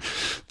rivalries and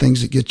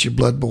things that get your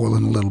blood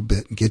boiling a little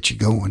bit and get you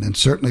going. And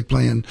certainly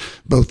playing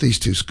both these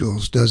two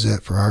schools does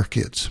that for our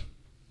kids.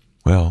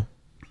 Well,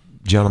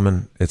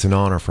 gentlemen, it's an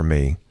honor for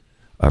me.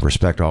 I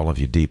respect all of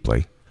you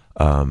deeply.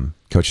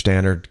 Coach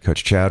Standard,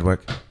 Coach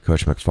Chadwick,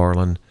 Coach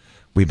McFarlin,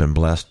 we've been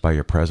blessed by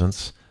your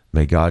presence.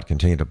 May God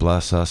continue to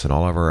bless us in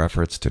all of our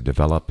efforts to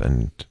develop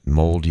and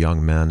mold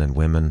young men and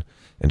women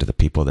into the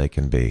people they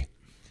can be.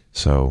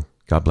 So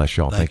God bless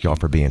you all. Thank you all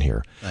for being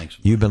here. Thanks.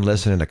 You've been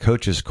listening to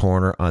Coach's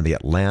Corner on the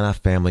Atlanta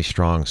Family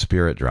Strong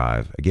Spirit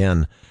Drive.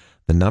 Again,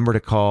 the number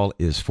to call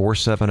is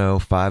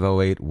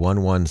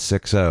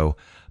 470-508-1160.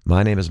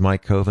 My name is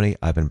Mike Coveny.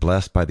 I've been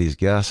blessed by these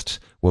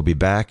guests. We'll be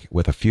back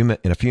in a few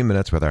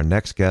minutes with our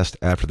next guest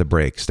after the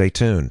break. Stay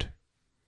tuned.